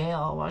in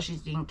jail, while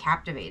she's being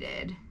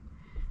captivated.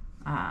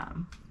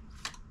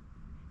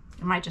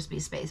 It might just be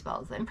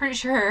Spaceballs. I'm pretty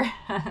sure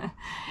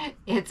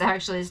it's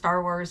actually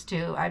Star Wars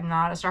too. I'm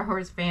not a Star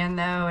Wars fan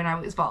though, and I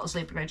always fall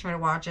asleep when I try to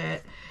watch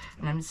it.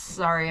 And I'm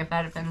sorry if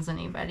that offends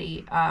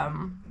anybody. I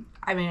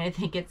mean, I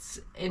think it's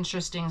an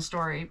interesting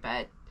story,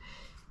 but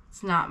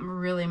it's not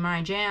really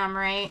my jam,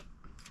 right?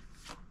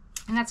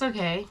 And that's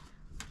okay.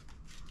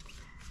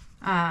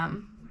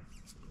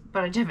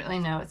 But I definitely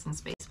know it's in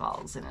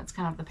Spaceballs, and it's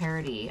kind of the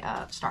parody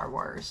of Star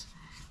Wars.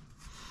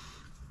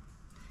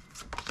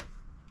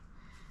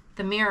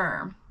 The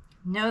Mirror.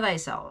 Know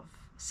thyself.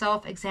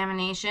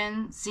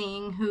 Self-examination.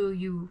 Seeing who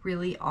you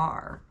really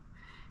are.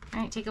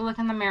 Right? Take a look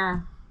in the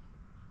mirror.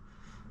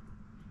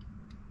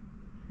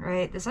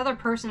 Right? This other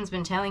person's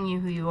been telling you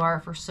who you are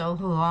for so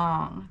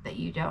long that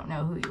you don't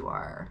know who you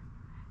are.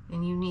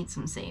 And you need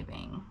some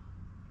saving.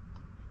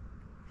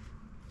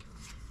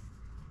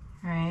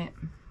 Right?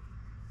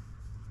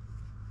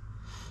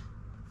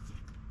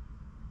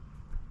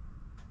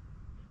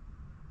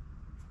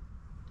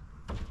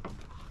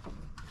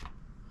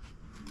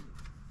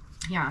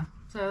 Yeah,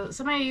 so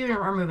some of you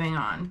are moving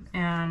on,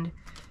 and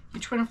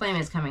your twin flame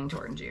is coming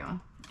towards you,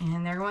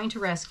 and they're going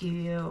to rescue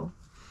you,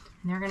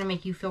 and they're going to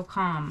make you feel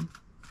calm,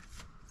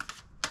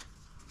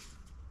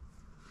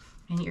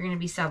 and you're going to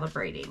be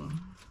celebrating,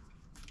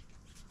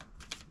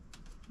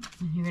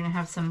 and you're going to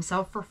have some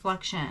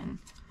self-reflection,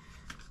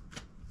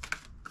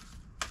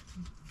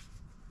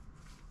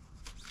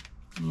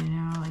 you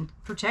know, and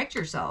protect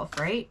yourself,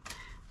 right?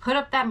 Put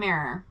up that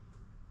mirror,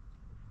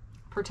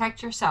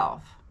 protect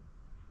yourself.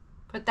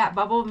 Put that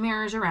bubble of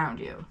mirrors around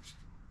you.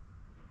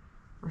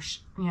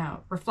 You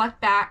know,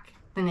 reflect back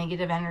the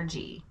negative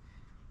energy.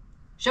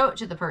 Show it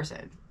to the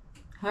person.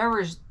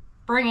 Whoever's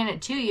bringing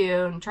it to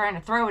you and trying to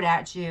throw it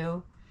at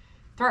you,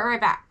 throw it right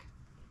back.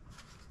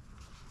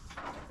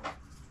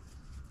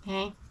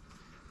 Okay?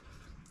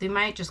 They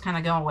might just kind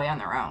of go away on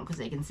their own because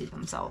they can see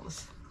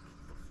themselves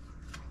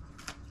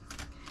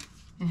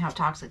and how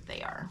toxic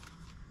they are.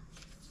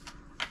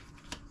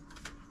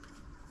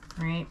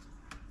 Right?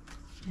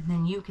 And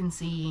then you can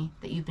see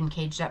that you've been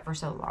caged up for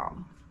so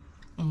long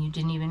and you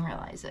didn't even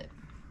realize it.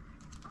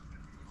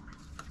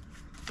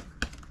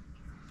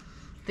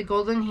 The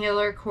Golden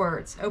Healer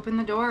Quartz. Open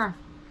the door.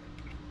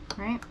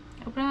 Right?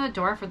 Open the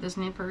door for this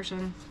new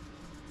person.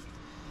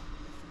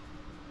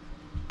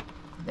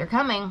 They're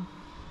coming.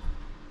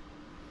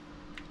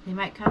 They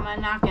might come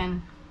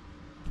knocking.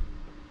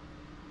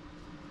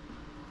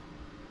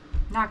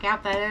 Knock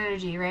out that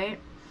energy, right?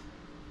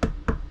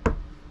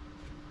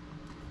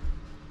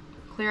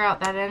 Clear out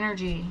that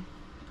energy.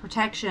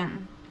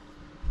 Protection.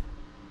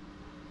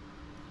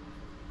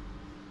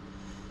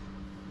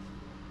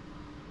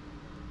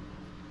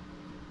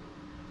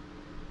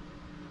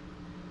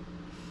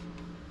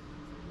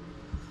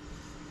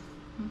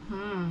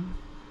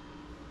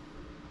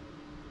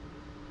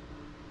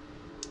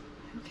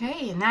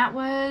 Okay, and that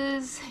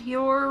was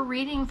your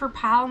reading for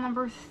pile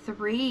number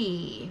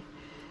 3.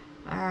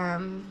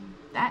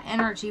 That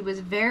energy was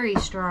very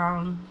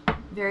strong.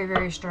 Very,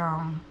 very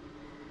strong.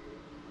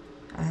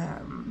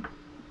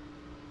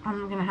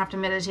 I'm gonna have to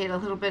meditate a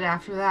little bit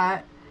after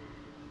that.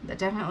 That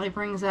definitely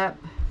brings up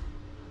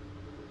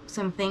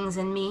some things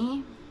in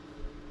me.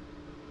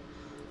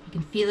 I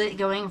can feel it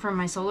going from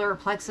my solar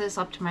plexus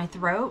up to my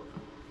throat.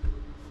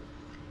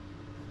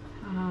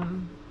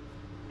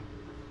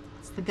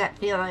 It's the gut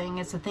feeling.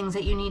 It's the things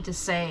that you need to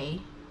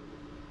say.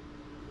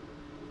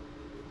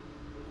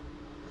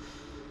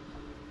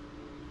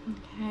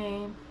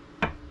 Okay.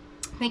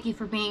 Thank you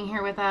for being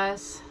here with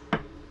us.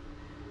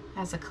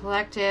 As a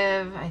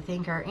collective, I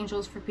thank our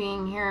angels for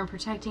being here and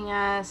protecting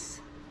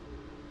us.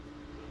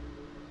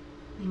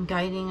 and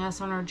guiding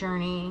us on our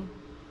journey.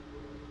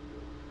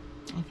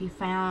 If you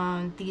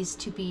found these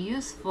to be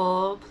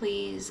useful,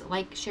 please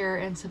like, share,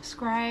 and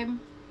subscribe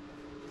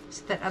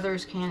so that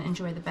others can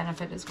enjoy the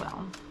benefit as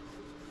well.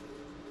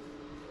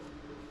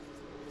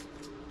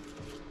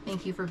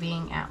 Thank you for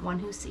being at One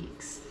Who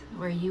Seeks,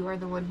 where you are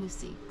the one who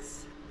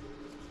seeks.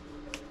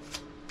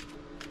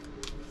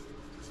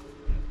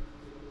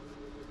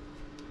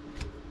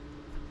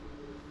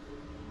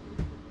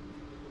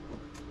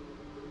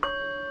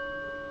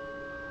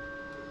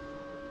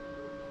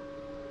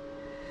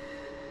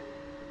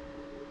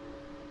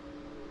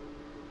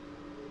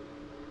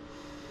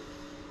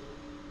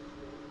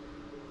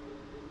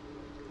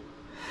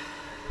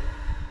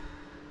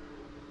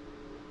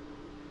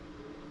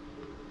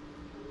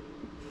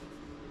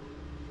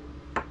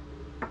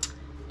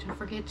 Don't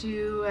forget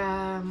to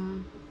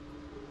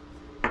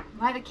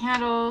light a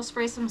candle,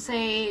 spray some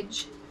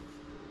sage,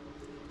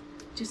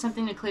 do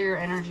something to clear your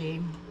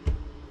energy,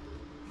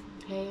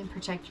 okay, and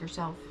protect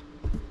yourself.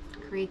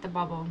 Create the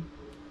bubble,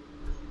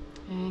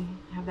 okay,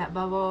 have that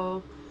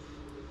bubble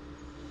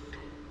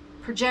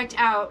project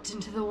out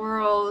into the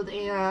world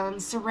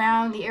and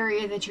surround the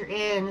area that you're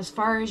in as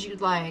far as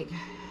you'd like,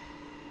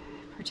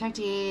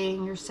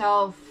 protecting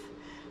yourself,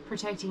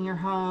 protecting your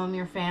home,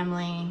 your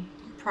family,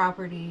 your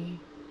property,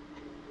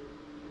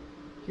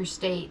 your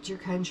state, your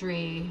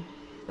country,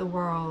 the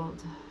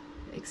world.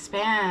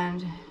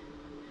 Expand.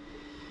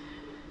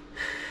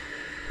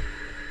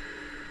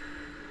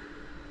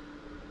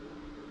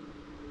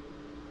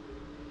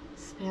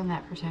 Expand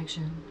that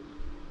protection.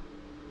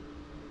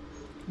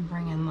 And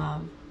bring in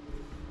love.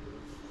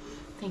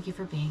 Thank you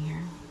for being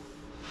here.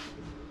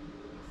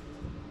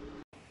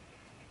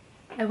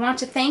 I want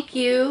to thank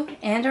you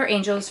and our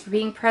angels for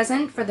being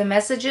present for the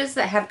messages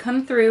that have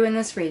come through in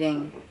this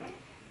reading.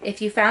 If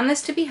you found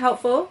this to be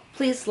helpful,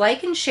 please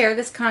like and share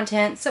this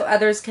content so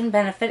others can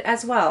benefit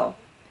as well.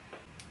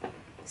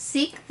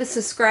 Seek the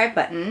subscribe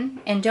button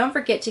and don't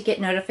forget to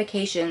get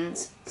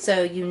notifications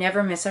so you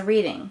never miss a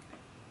reading.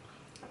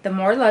 The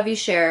more love you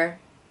share,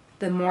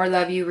 the more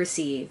love you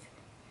receive.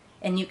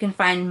 And you can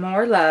find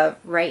more love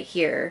right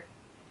here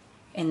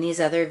in these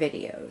other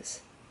videos.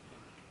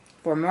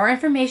 For more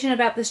information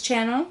about this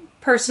channel,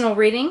 personal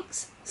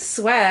readings,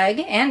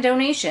 swag, and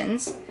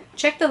donations,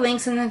 check the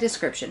links in the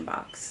description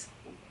box.